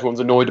the one that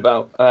everyone's annoyed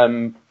about.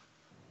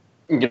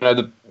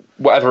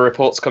 Whatever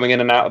reports coming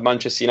in and out of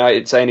Manchester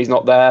United saying he's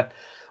not there,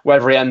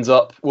 wherever he ends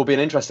up, will be an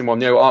interesting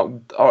one.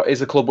 Is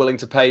the club willing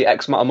to pay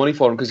X amount of money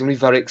for him? Because he's going to be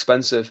very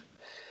expensive.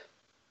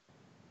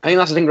 I think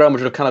that's the thing Real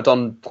Madrid have kind of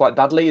done quite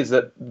badly, is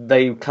that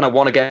they kind of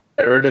want to get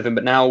rid of him,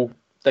 but now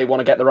they want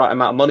to get the right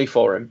amount of money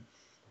for him.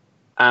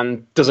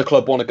 And does a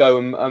club want to go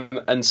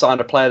and sign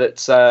a player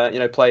that's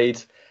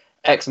played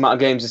X amount of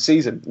games this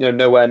season,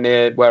 nowhere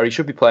near where he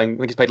should be playing? I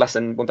think he's played less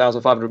than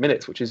 1,500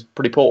 minutes, which is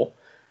pretty poor.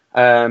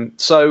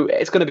 So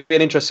it's going to be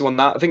an interesting one.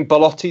 That I think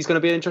Belotti's going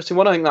to be an interesting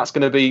one. I think that's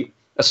going to be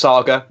a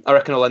saga. I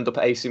reckon he'll end up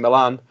at AC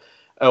Milan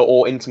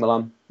or Inter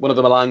Milan, one of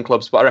the Milan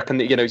clubs. But I reckon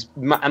that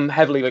I'm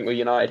heavily linked with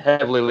United,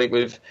 heavily linked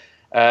with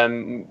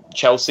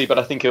Chelsea. But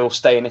I think he'll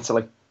stay in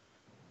Italy.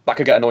 That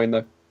could get annoying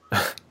though.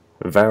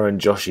 Varun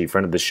Joshi,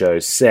 friend of the show,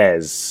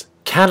 says,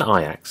 can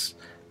Ajax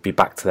be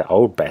back to their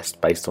old best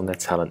based on their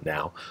talent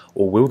now,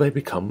 or will they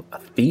become a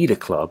feeder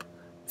club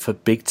for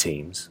big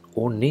teams,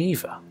 or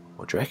neither?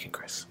 What do you reckon,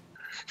 Chris?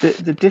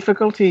 The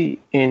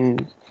difficulty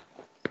in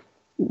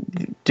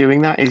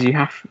doing that is you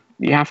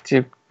have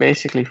to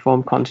basically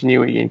form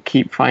continuity and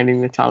keep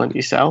finding the talent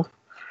yourself.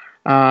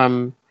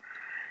 I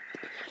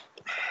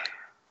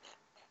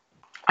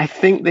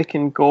think they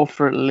can go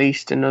for at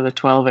least another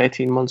 12,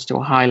 18 months to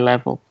a high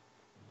level,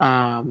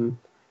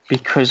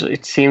 because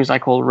it seems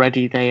like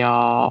already they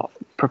are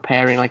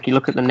preparing. Like you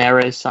look at the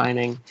Neres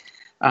signing,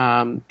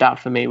 that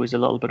for me was a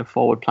little bit of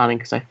forward planning,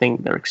 because I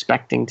think they're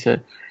expecting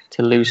to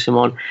lose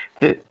someone.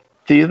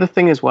 The other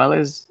thing as well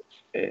is,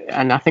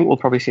 and I think we'll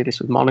probably see this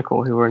with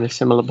Monaco, who are in a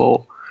similar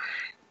boat,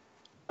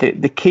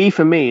 the key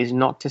for me is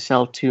not to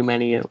sell too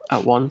many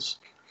at once.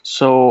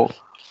 So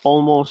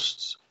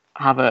almost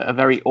have a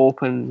very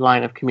open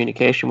line of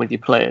communication with your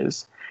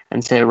players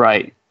and say,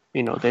 right,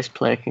 this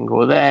player can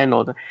go then,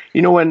 or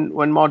when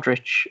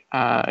Modric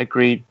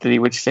agreed that he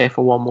would stay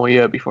for one more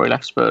year before he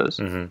left Spurs,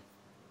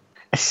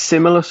 a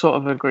similar sort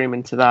of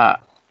agreement to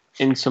that,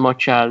 in so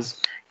much as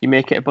you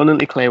make it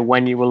abundantly clear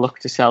when you will look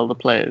to sell the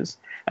players.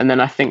 And then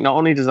I think not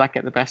only does that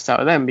get the best out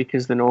of them,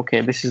 because then,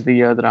 okay, this is the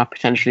year that I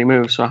potentially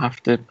move, so I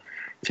have to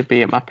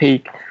be at my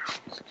peak.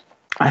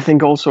 I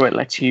think also it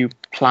lets you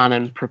plan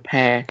and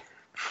prepare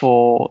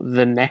for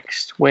the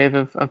next wave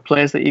of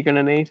players that you're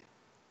going to need.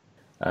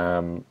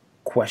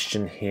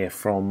 Question here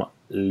from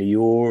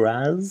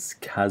Lioraz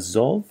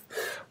Kazov.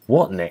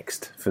 What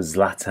next for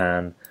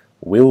Zlatan?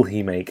 Will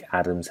he make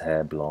Adam's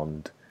hair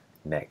blonde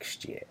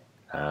next year?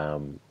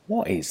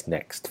 What is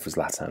next for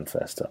Zlatan,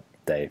 first up,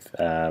 Dave?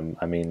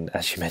 I mean,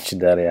 as you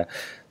mentioned earlier,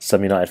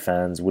 some United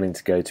fans willing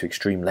to go to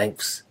extreme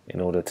lengths in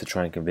order to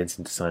try and convince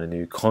him to sign a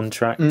new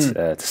contract,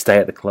 to stay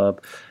at the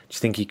club. Do you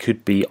think he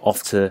could be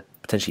off to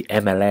potentially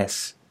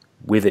MLS,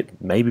 with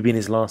it maybe being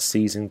his last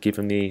season,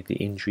 given the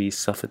injuries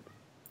suffered?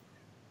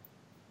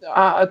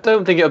 I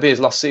don't think it'll be his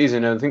last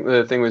season. I think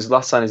the thing with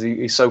Zlatan is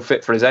he's so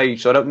fit for his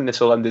age, so I don't think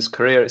this will end his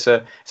career. It's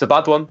a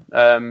bad one,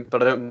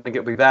 but I don't think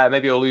it'll be there.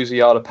 Maybe he'll lose a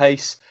yard of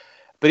pace,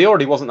 but he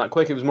already wasn't that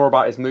quick. It was more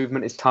about his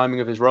movement, his timing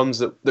of his runs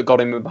that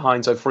got him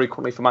behind so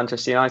frequently for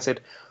Manchester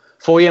United.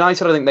 For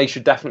United, I think they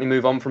should definitely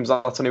move on from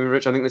Zlatan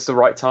Ibrahimovic. I think it's the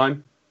right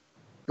time.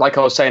 Like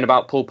I was saying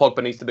about Paul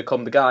Pogba needs to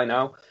become the guy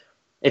now.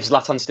 If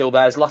Zlatan's still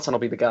there, Zlatan will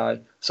be the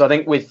guy. So I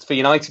think for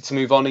United to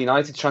move on,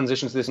 United to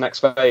transition to this next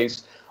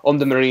phase,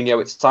 under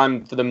Mourinho, it's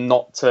time for them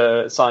not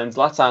to sign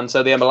Zlatan.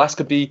 So the MLS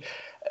could be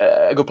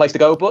a good place to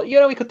go. But,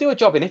 he could do a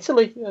job in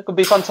Italy. It could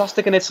be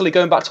fantastic in Italy,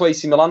 going back to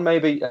AC Milan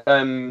maybe.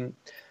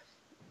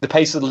 The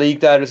pace of the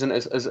league there isn't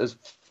as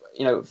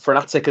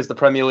frenetic as the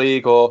Premier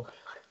League.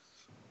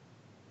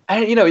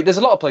 There's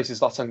a lot of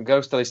places Zlatan can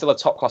go still. He's still a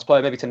top-class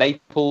player, maybe to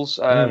Naples.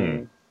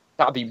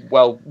 That'd be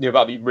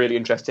that'd be really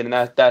interesting in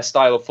their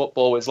style of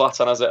football with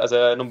Zlatan as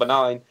a number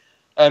 9.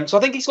 So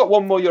I think he's got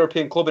one more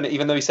European club in it,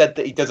 even though he said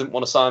that he doesn't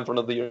want to sign for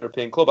another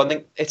European club. I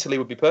think Italy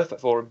would be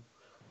perfect for him.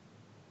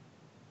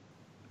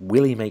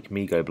 Will he make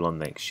me go blonde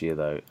next year,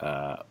 though?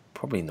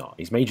 Probably not.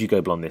 He's made you go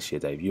blonde this year,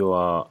 Dave. You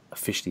are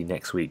officially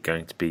next week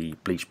going to be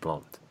bleach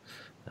blonde,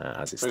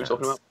 as it stands. What are you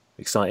talking about?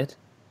 Excited?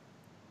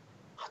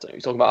 I don't know what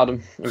you're talking about,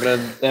 Adam. I'm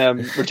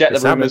going to reject the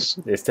rumours.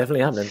 It's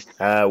definitely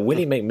happening. Will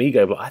he make me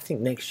go blonde? I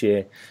think next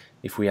year,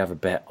 if we have a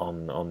bet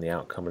on the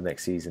outcome of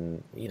next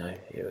season,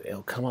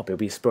 it'll come up. It'll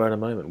be a spur of the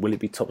moment. Will it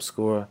be top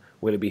scorer?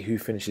 Will it be who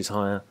finishes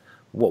higher?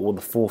 What will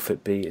the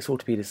forfeit be? It's all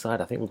to be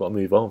decided. I think we've got to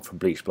move on from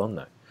bleach blonde,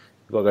 though.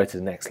 We've got to go to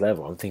the next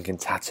level. I'm thinking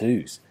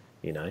tattoos,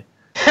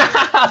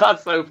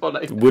 That's so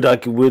funny. Would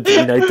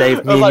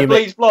Dave? Like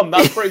bleach blonde,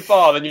 that's pretty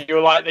far. Then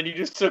you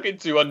just took it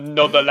to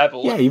another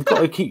level. Yeah, you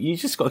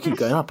just got to keep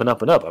going up and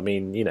up and up. I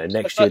mean,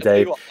 next year,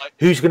 Dave,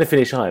 who's going to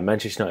finish higher,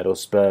 Manchester United or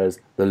Spurs?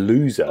 The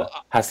loser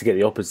has to get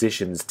the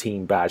opposition's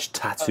team badge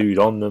tattooed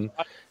on them.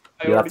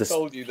 I already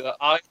told you that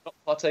I'm not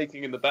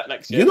partaking in the bet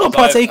next year. You're not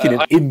partaking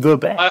in the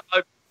bet.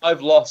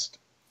 I've lost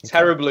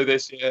terribly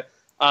this year.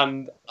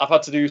 And I've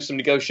had to do some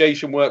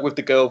negotiation work with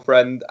the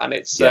girlfriend, and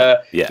it's been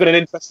an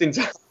interesting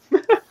time.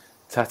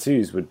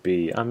 Tattoos would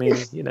be,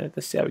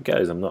 let's see how it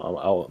goes. I'm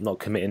not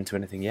committing to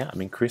anything yet.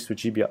 Chris,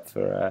 would you be up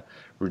for a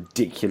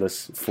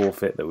ridiculous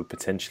forfeit that would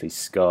potentially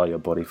scar your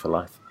body for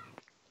life?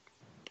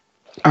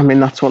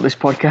 That's what this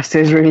podcast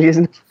is, really,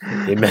 isn't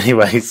it? In many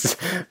ways,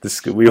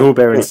 we all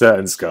bearing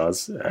certain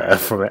scars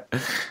from it.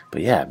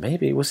 But yeah,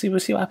 maybe we'll see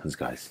what happens,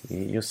 guys.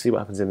 You'll see what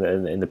happens in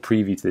the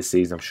preview to this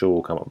season. I'm sure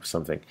we'll come up with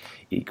something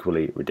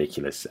equally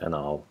ridiculous, and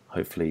I'll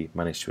hopefully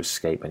manage to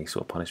escape any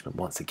sort of punishment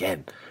once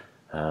again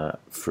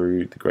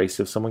through the grace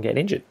of someone getting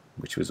injured,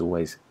 which was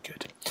always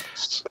good.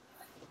 It's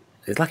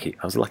lucky.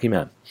 I was a lucky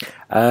man.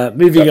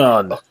 Moving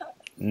on,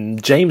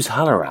 James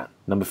Halloran,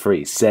 number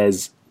 3,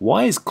 says,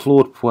 why is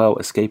Claude Puel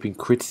escaping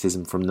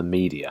criticism from the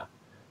media,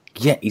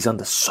 yet he's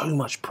under so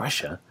much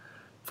pressure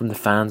from the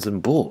fans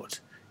and board?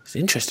 It's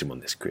an interesting one,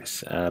 this,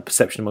 Chris.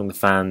 Perception among the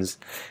fans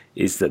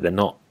is that they're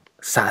not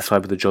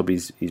satisfied with the job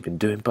he's been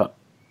doing, but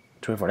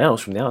to everyone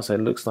else from the outside,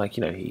 it looks like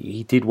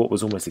he did what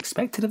was almost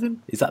expected of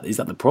him. Is that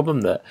the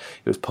problem, that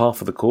it was par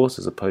for the course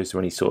as opposed to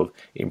any sort of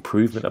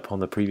improvement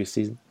upon the previous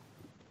season?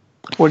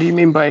 What do you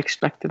mean by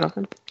expected of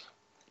him?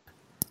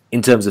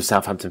 In terms of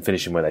Southampton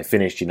finishing where they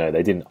finished, they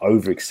didn't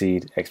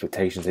over-exceed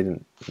expectations. They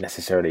didn't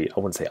necessarily, I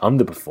wouldn't say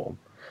underperform.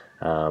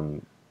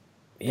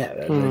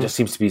 There just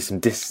seems to be some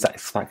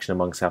dissatisfaction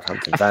among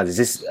Southampton fans. Is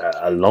this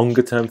a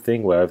longer-term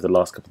thing where over the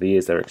last couple of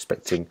years they're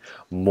expecting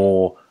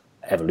more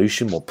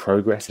evolution, more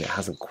progress, and it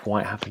hasn't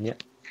quite happened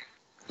yet?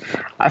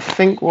 I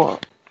think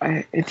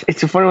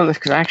it's a funny one,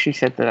 because I actually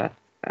said that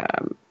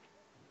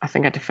I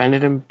think I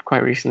defended him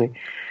quite recently,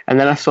 and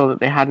then I saw that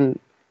they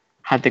hadn't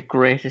had the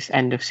greatest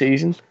end of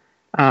season.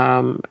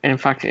 And in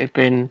fact, it had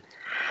been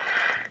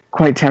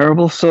quite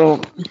terrible.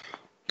 So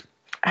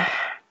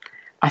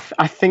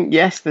I think,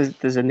 yes,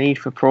 there's a need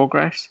for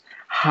progress.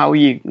 How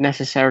you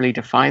necessarily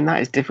define that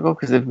is difficult,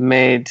 because they've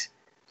made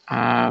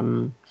I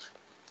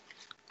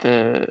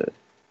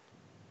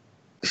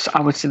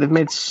would say they've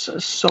made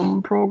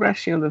some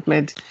progress. They've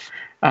made.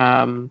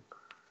 I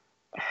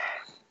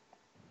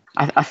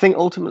think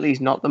ultimately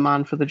he's not the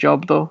man for the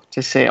job, though,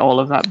 to say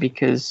all of that,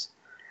 because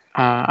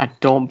I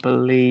don't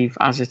believe,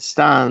 as it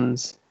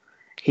stands,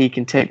 he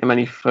can take them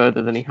any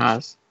further than he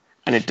has.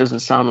 And it doesn't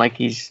sound like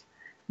he's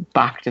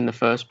backed in the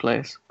first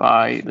place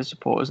by the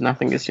supporters. And I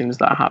think as soon as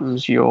that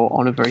happens, you're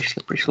on a very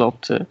slippery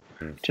slope to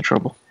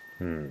trouble.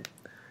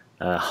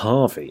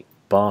 Harvey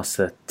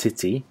Barca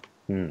Titi,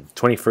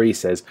 23,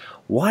 says,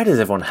 why does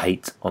everyone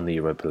hate on the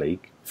Europa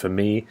League? For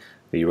me,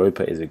 the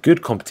Europa is a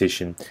good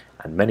competition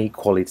and many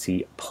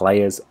quality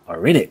players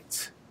are in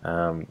it.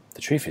 The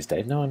truth is,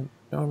 Dave, no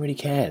one really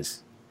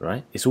cares.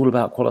 Right, it's all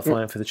about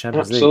qualifying for the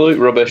Champions League. Absolute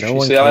rubbish.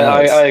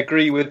 I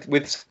agree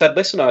with said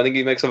listener. I think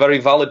he makes a very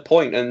valid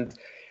point, and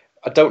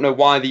I don't know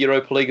why the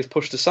Europa League is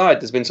pushed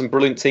aside. There's been some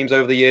brilliant teams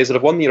over the years that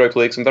have won the Europa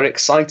League, some very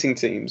exciting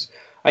teams.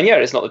 And yeah,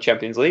 it's not the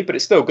Champions League, but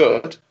it's still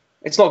good.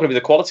 It's not going to be the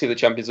quality of the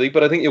Champions League,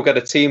 but I think you'll get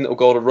a team that will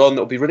go on a run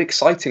that will be really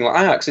exciting.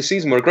 Like Ajax this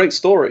season were a great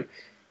story.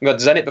 We had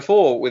Zenit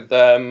before with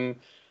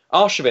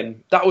Arshavin.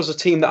 That was a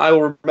team that I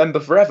will remember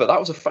forever. That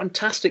was a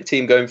fantastic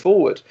team going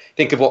forward.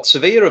 Think of what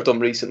Sevilla have done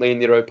recently in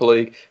the Europa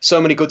League.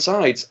 So many good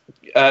sides.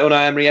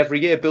 Unai Emery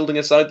every year building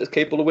a side that's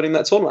capable of winning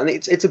that tournament.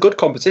 And it's a good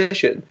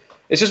competition.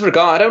 It's just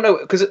I don't know,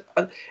 because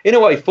in a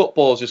way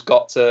football's just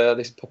got to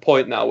this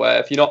point now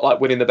where if you're not like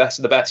winning the best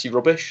of the best, you're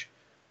rubbish.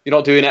 You're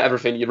not doing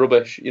everything, you're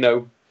rubbish,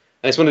 And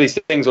it's one of these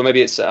things where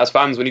maybe it's as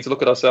fans we need to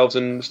look at ourselves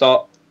and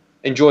start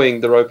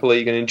enjoying the Europa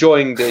League and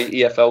enjoying the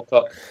EFL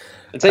Cup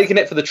and taking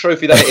it for the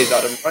trophy that it is,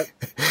 Adam, right?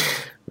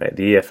 Mate,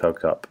 the EFL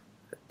Cup,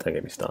 don't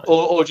get me started.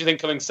 Or do you think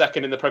coming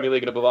second in the Premier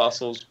League and above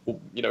Arsenal's,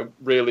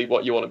 really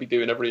what you want to be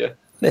doing every year?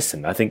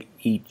 Listen, I think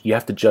you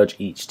have to judge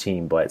each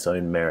team by its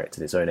own merits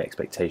and its own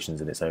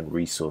expectations and its own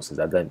resources.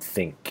 I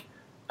think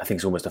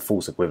it's almost a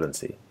false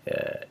equivalency.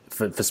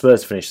 For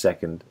Spurs to finish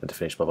second and to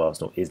finish above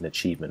Arsenal is an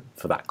achievement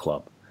for that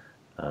club.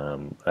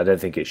 I don't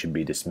think it should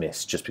be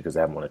dismissed just because they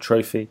haven't won a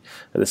trophy.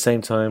 At the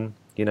same time,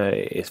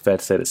 it's fair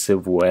to say that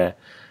silverware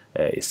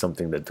is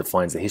something that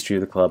defines the history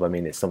of the club. I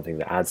mean, it's something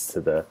that adds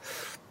to the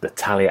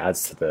tally,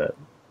 adds to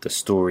the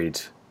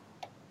storied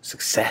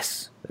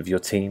success of your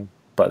team.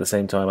 But at the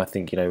same time, I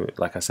think,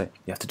 like I say,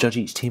 you have to judge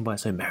each team by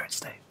its own merits,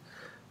 Dave.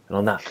 And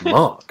on that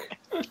mark,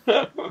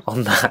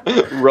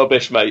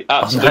 rubbish, mate,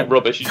 absolute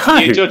rubbish.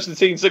 You judge the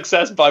team's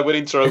success by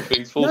winning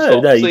trophies. Full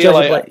stop. No, you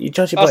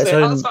judge it by its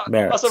own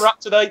merits. That's a wrap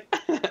today.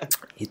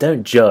 You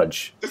don't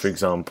judge, for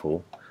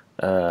example,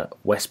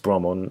 West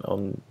Brom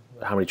on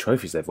how many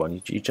trophies they've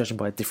won. You judge them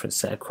by a different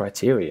set of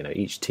criteria.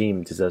 Each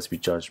team deserves to be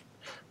judged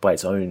by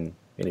its own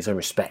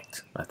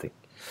respect, I think.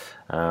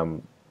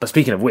 But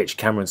speaking of which,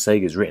 Cameron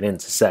Sager's written in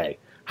to say,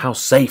 how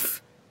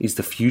safe is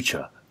the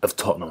future of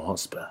Tottenham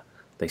Hotspur?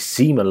 They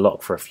seem a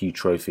lock for a few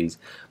trophies,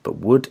 but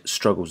Wood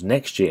struggles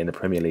next year in the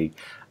Premier League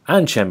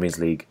and Champions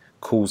League,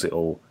 calls it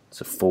all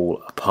to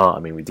fall apart. I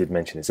mean, we did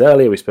mention this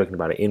earlier, we've spoken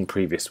about it in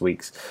previous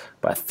weeks,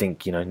 but I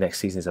think, next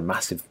season is a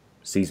massive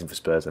season for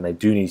Spurs and they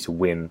do need to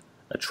win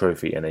a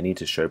trophy and they need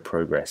to show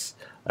progress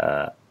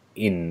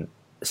in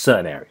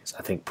certain areas.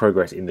 I think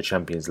progress in the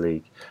Champions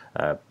League,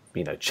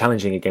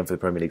 challenging again for the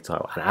Premier League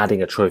title and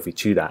adding a trophy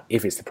to that,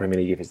 if it's the Premier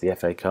League, if it's the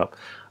FA Cup,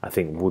 I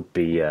think would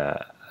be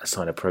a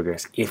sign of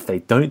progress. If they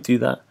don't do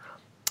that,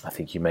 I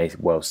think you may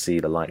well see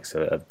the likes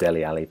of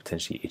Dele Alli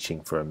potentially itching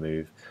for a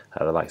move,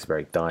 the likes of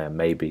Eric Dyer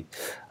maybe.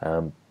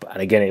 And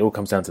again, it all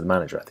comes down to the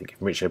manager. I think if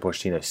Mauricio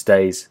Pochettino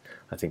stays,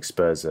 I think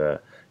Spurs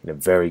are in a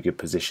very good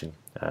position.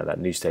 That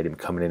new stadium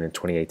coming in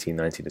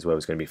 2018-19 as well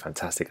is going to be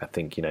fantastic. I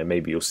think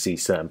maybe you'll see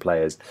certain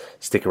players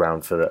stick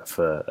around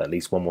for at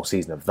least one more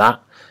season of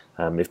that.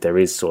 If there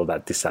is sort of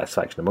that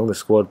dissatisfaction among the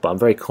squad, but I'm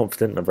very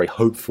confident and I'm very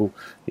hopeful.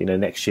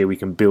 Next year we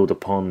can build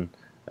upon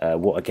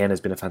what again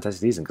has been a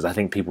fantastic season, because I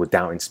think people were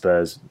doubting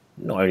Spurs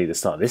not only at the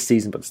start of this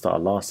season but the start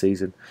of last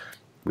season.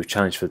 We've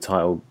challenged for the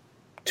title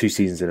 2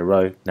 seasons in a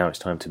row. Now it's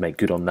time to make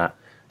good on that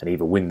and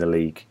either win the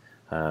league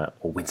or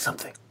win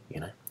something.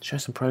 Show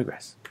some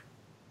progress.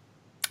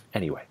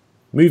 Anyway,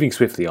 moving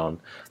swiftly on,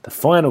 the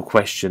final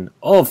question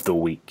of the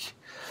week.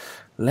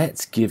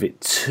 Let's give it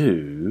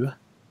to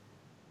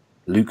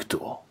Luke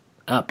Dorr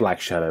at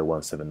Black Shadow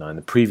 179,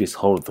 the previous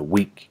hole of the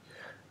week.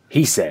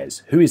 He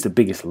says, who is the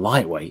biggest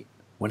lightweight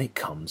when it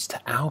comes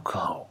to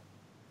alcohol?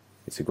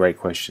 It's a great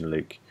question,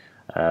 Luke.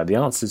 The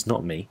answer is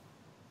not me.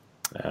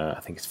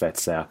 I think it's fair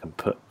to say I can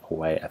put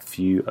away a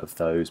few of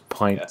those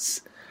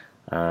pints.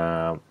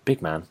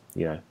 Big man,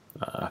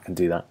 I can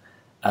do that.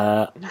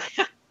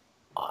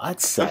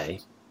 I'd say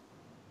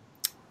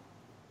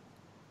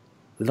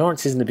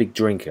Lawrence isn't a big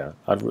drinker.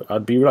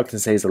 I'd be reluctant to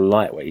say he's a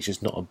lightweight. He's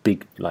just not a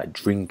big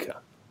drinker,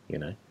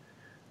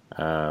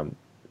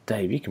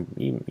 Dave, you can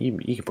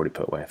probably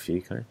put away a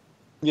few, can't you?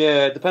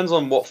 Yeah, it depends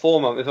on what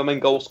form if I'm in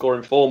goal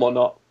scoring form or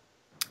not.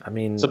 I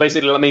mean, so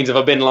basically that means if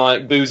I've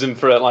been boozing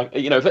for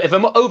if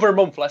I'm over a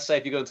month, let's say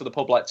if you go to the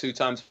pub 2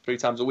 times, 3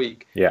 times a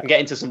week, and get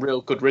into some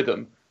real good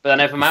rhythm. But then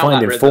if I'm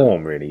out of rhythm,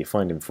 form, really, you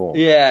find in form.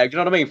 Yeah, do you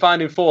know what I mean?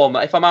 Finding form.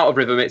 If I'm out of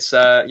rhythm, it's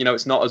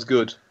it's not as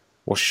good.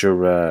 What's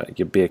your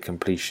beer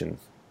completion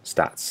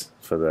stats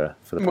for the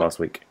past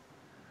week?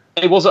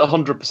 It was at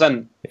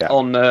 100%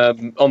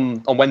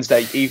 on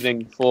Wednesday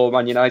evening for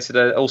Man United.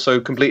 I also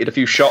completed a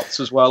few shots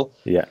as well.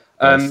 Yeah.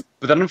 But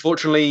then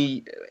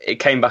unfortunately it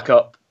came back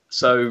up.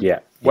 So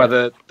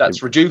whether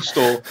that's reduced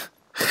or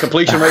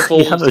completion rate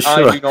falls,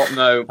 I do not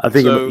know. I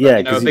think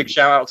a big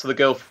shout out to the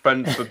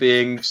girlfriend for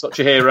being such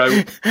a hero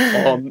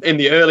in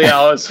the early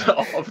hours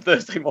of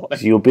Thursday morning.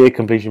 So your beer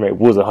completion rate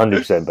was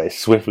 100%, but it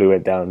swiftly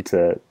went down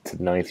to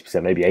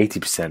 90%, maybe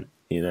 80%.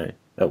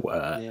 At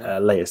a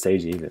later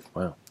stage even.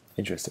 Wow,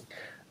 interesting.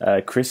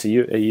 Chris, are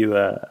you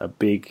a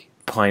big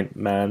pint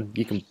man?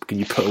 Can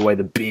you put away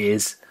the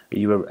beers?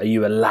 Are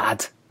you a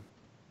lad?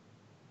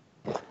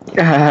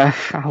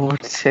 I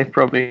would say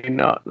probably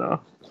not.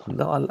 No.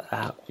 Not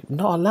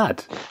a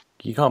lad.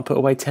 You can't put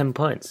away 10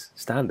 pints.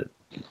 Standard.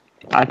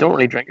 I don't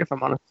really drink, if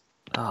I'm honest.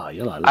 Oh,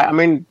 you're like a lad. I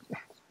mean,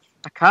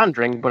 I can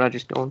drink, but I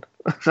just don't.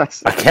 I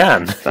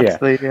can.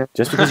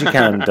 Just because you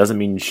can doesn't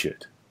mean you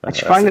should. I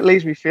just find it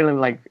leaves me feeling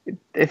like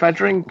if I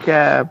drink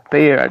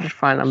beer, I just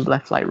find I'm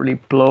left really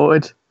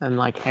bloated and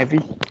heavy.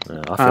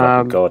 Yeah, I feel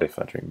like a god if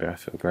I drink beer. I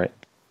feel great.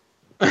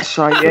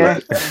 So yeah,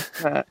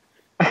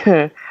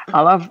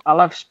 I'll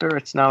have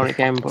spirits now and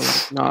again,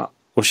 but not.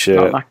 What's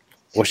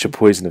your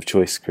poison of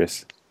choice,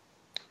 Chris?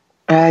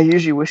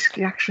 Usually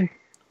whiskey, actually.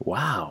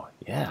 Wow,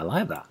 yeah, I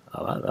like that.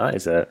 That.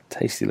 It's a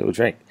tasty little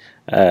drink.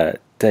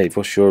 Dave,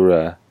 what's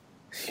your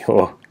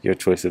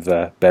choice of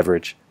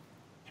beverage?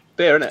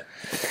 Beer, innit?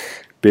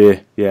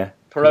 Beer, yeah.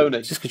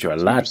 Peroni. Just because you're a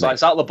lad,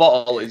 mate. Out of the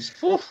bottle is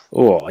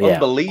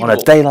unbelievable. On a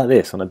day like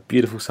this, on a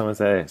beautiful summer's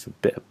day, it's a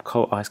bit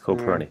of ice cold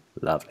Peroni.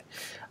 Lovely.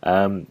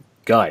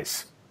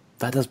 Guys,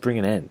 that does bring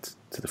an end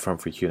to the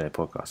Front Free Q&A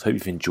podcast. Hope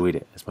you've enjoyed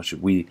it as much as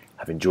we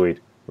have enjoyed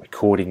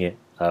recording it.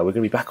 We're going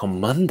to be back on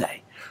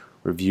Monday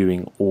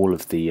reviewing all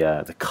of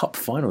the cup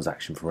finals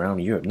action from around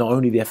Europe. Not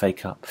only the FA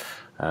Cup,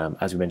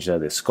 as we mentioned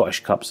earlier, the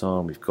Scottish Cup's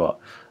on. We've got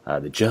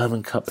the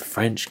German Cup, the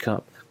French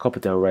Cup, Copa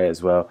del Rey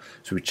as well.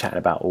 So we're chatting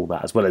about all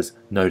that, as well as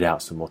no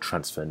doubt some more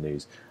transfer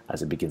news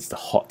as it begins to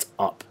hot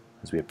up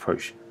as we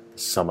approach the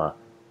summer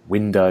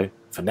window.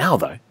 For now,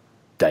 though,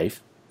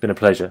 Dave, been a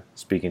pleasure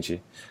speaking to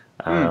you.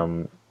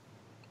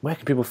 Where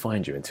can people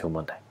find you until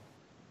Monday?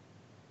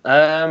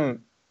 I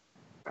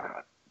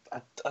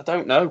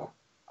don't know.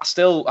 I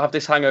still have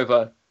this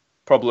hangover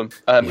problem,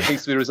 which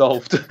needs to be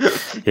resolved.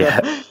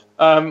 Yeah.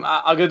 I'm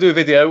going to do a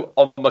video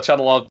on my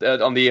channel on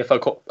the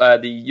EFL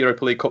Cup, the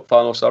Europa League Cup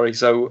final. Sorry,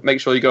 so make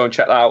sure you go and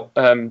check that out.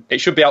 It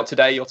should be out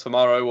today or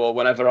tomorrow or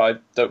whenever I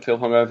don't feel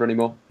hungover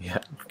anymore. Yeah,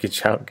 good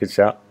shout. Go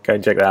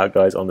and check that out,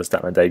 guys, on the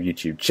Statman Dave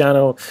YouTube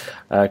channel.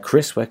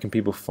 Chris, where can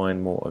people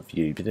find more of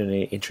you? Been doing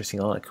any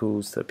interesting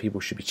articles that people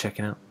should be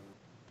checking out?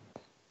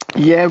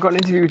 Yeah, I've got an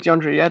interview with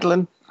DeAndre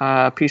Yedlin,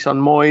 a piece on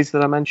Moyes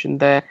that I mentioned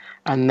there,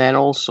 and then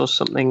also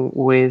something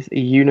with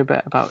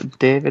Unibet about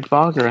David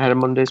Wagner ahead of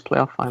Monday's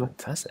playoff final.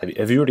 Fantastic.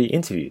 Have you already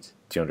interviewed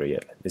DeAndre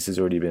Yedlin? This has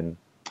already been...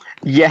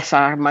 Yes,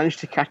 I managed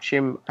to catch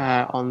him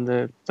on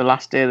the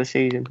last day of the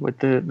season with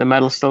the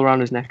medal still around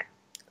his neck.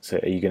 So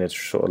are you going to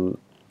sort of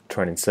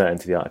try and insert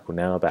into the article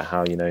now about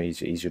how,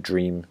 he's your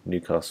dream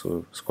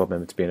Newcastle squad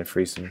member to be in a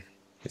threesome?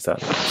 Is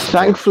that...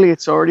 Thankfully,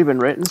 it's already been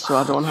written, so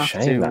I don't have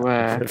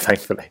to...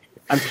 Thankfully.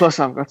 And plus,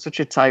 I've got such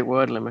a tight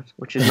word limit,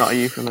 which is not a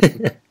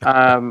euphemism.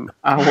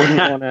 I wouldn't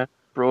want to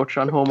broach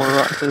on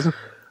homoeroticism.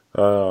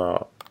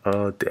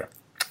 Oh dear.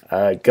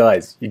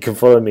 Guys, you can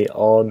follow me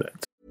on...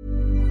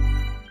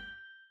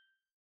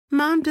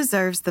 Mom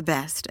deserves the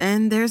best,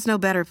 and there's no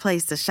better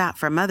place to shop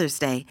for Mother's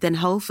Day than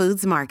Whole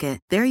Foods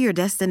Market. They're your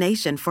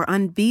destination for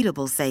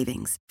unbeatable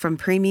savings, from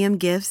premium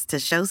gifts to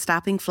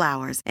show-stopping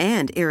flowers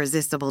and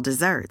irresistible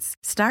desserts.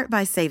 Start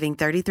by saving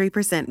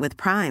 33% with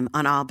Prime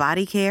on all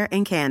body care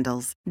and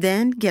candles.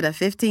 Then get a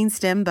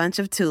 15-stem bunch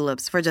of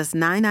tulips for just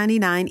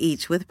 $9.99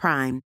 each with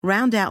Prime.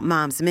 Round out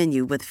Mom's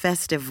menu with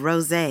festive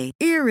rosé,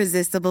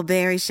 irresistible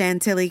berry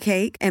chantilly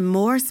cake, and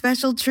more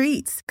special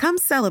treats. Come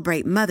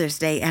celebrate Mother's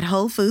Day at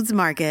Whole Foods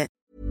Market.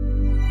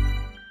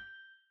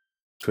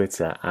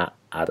 Twitter at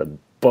Adam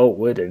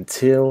Boltwood.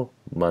 Until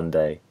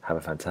Monday, have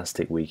a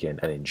fantastic weekend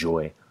and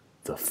enjoy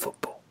the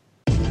football.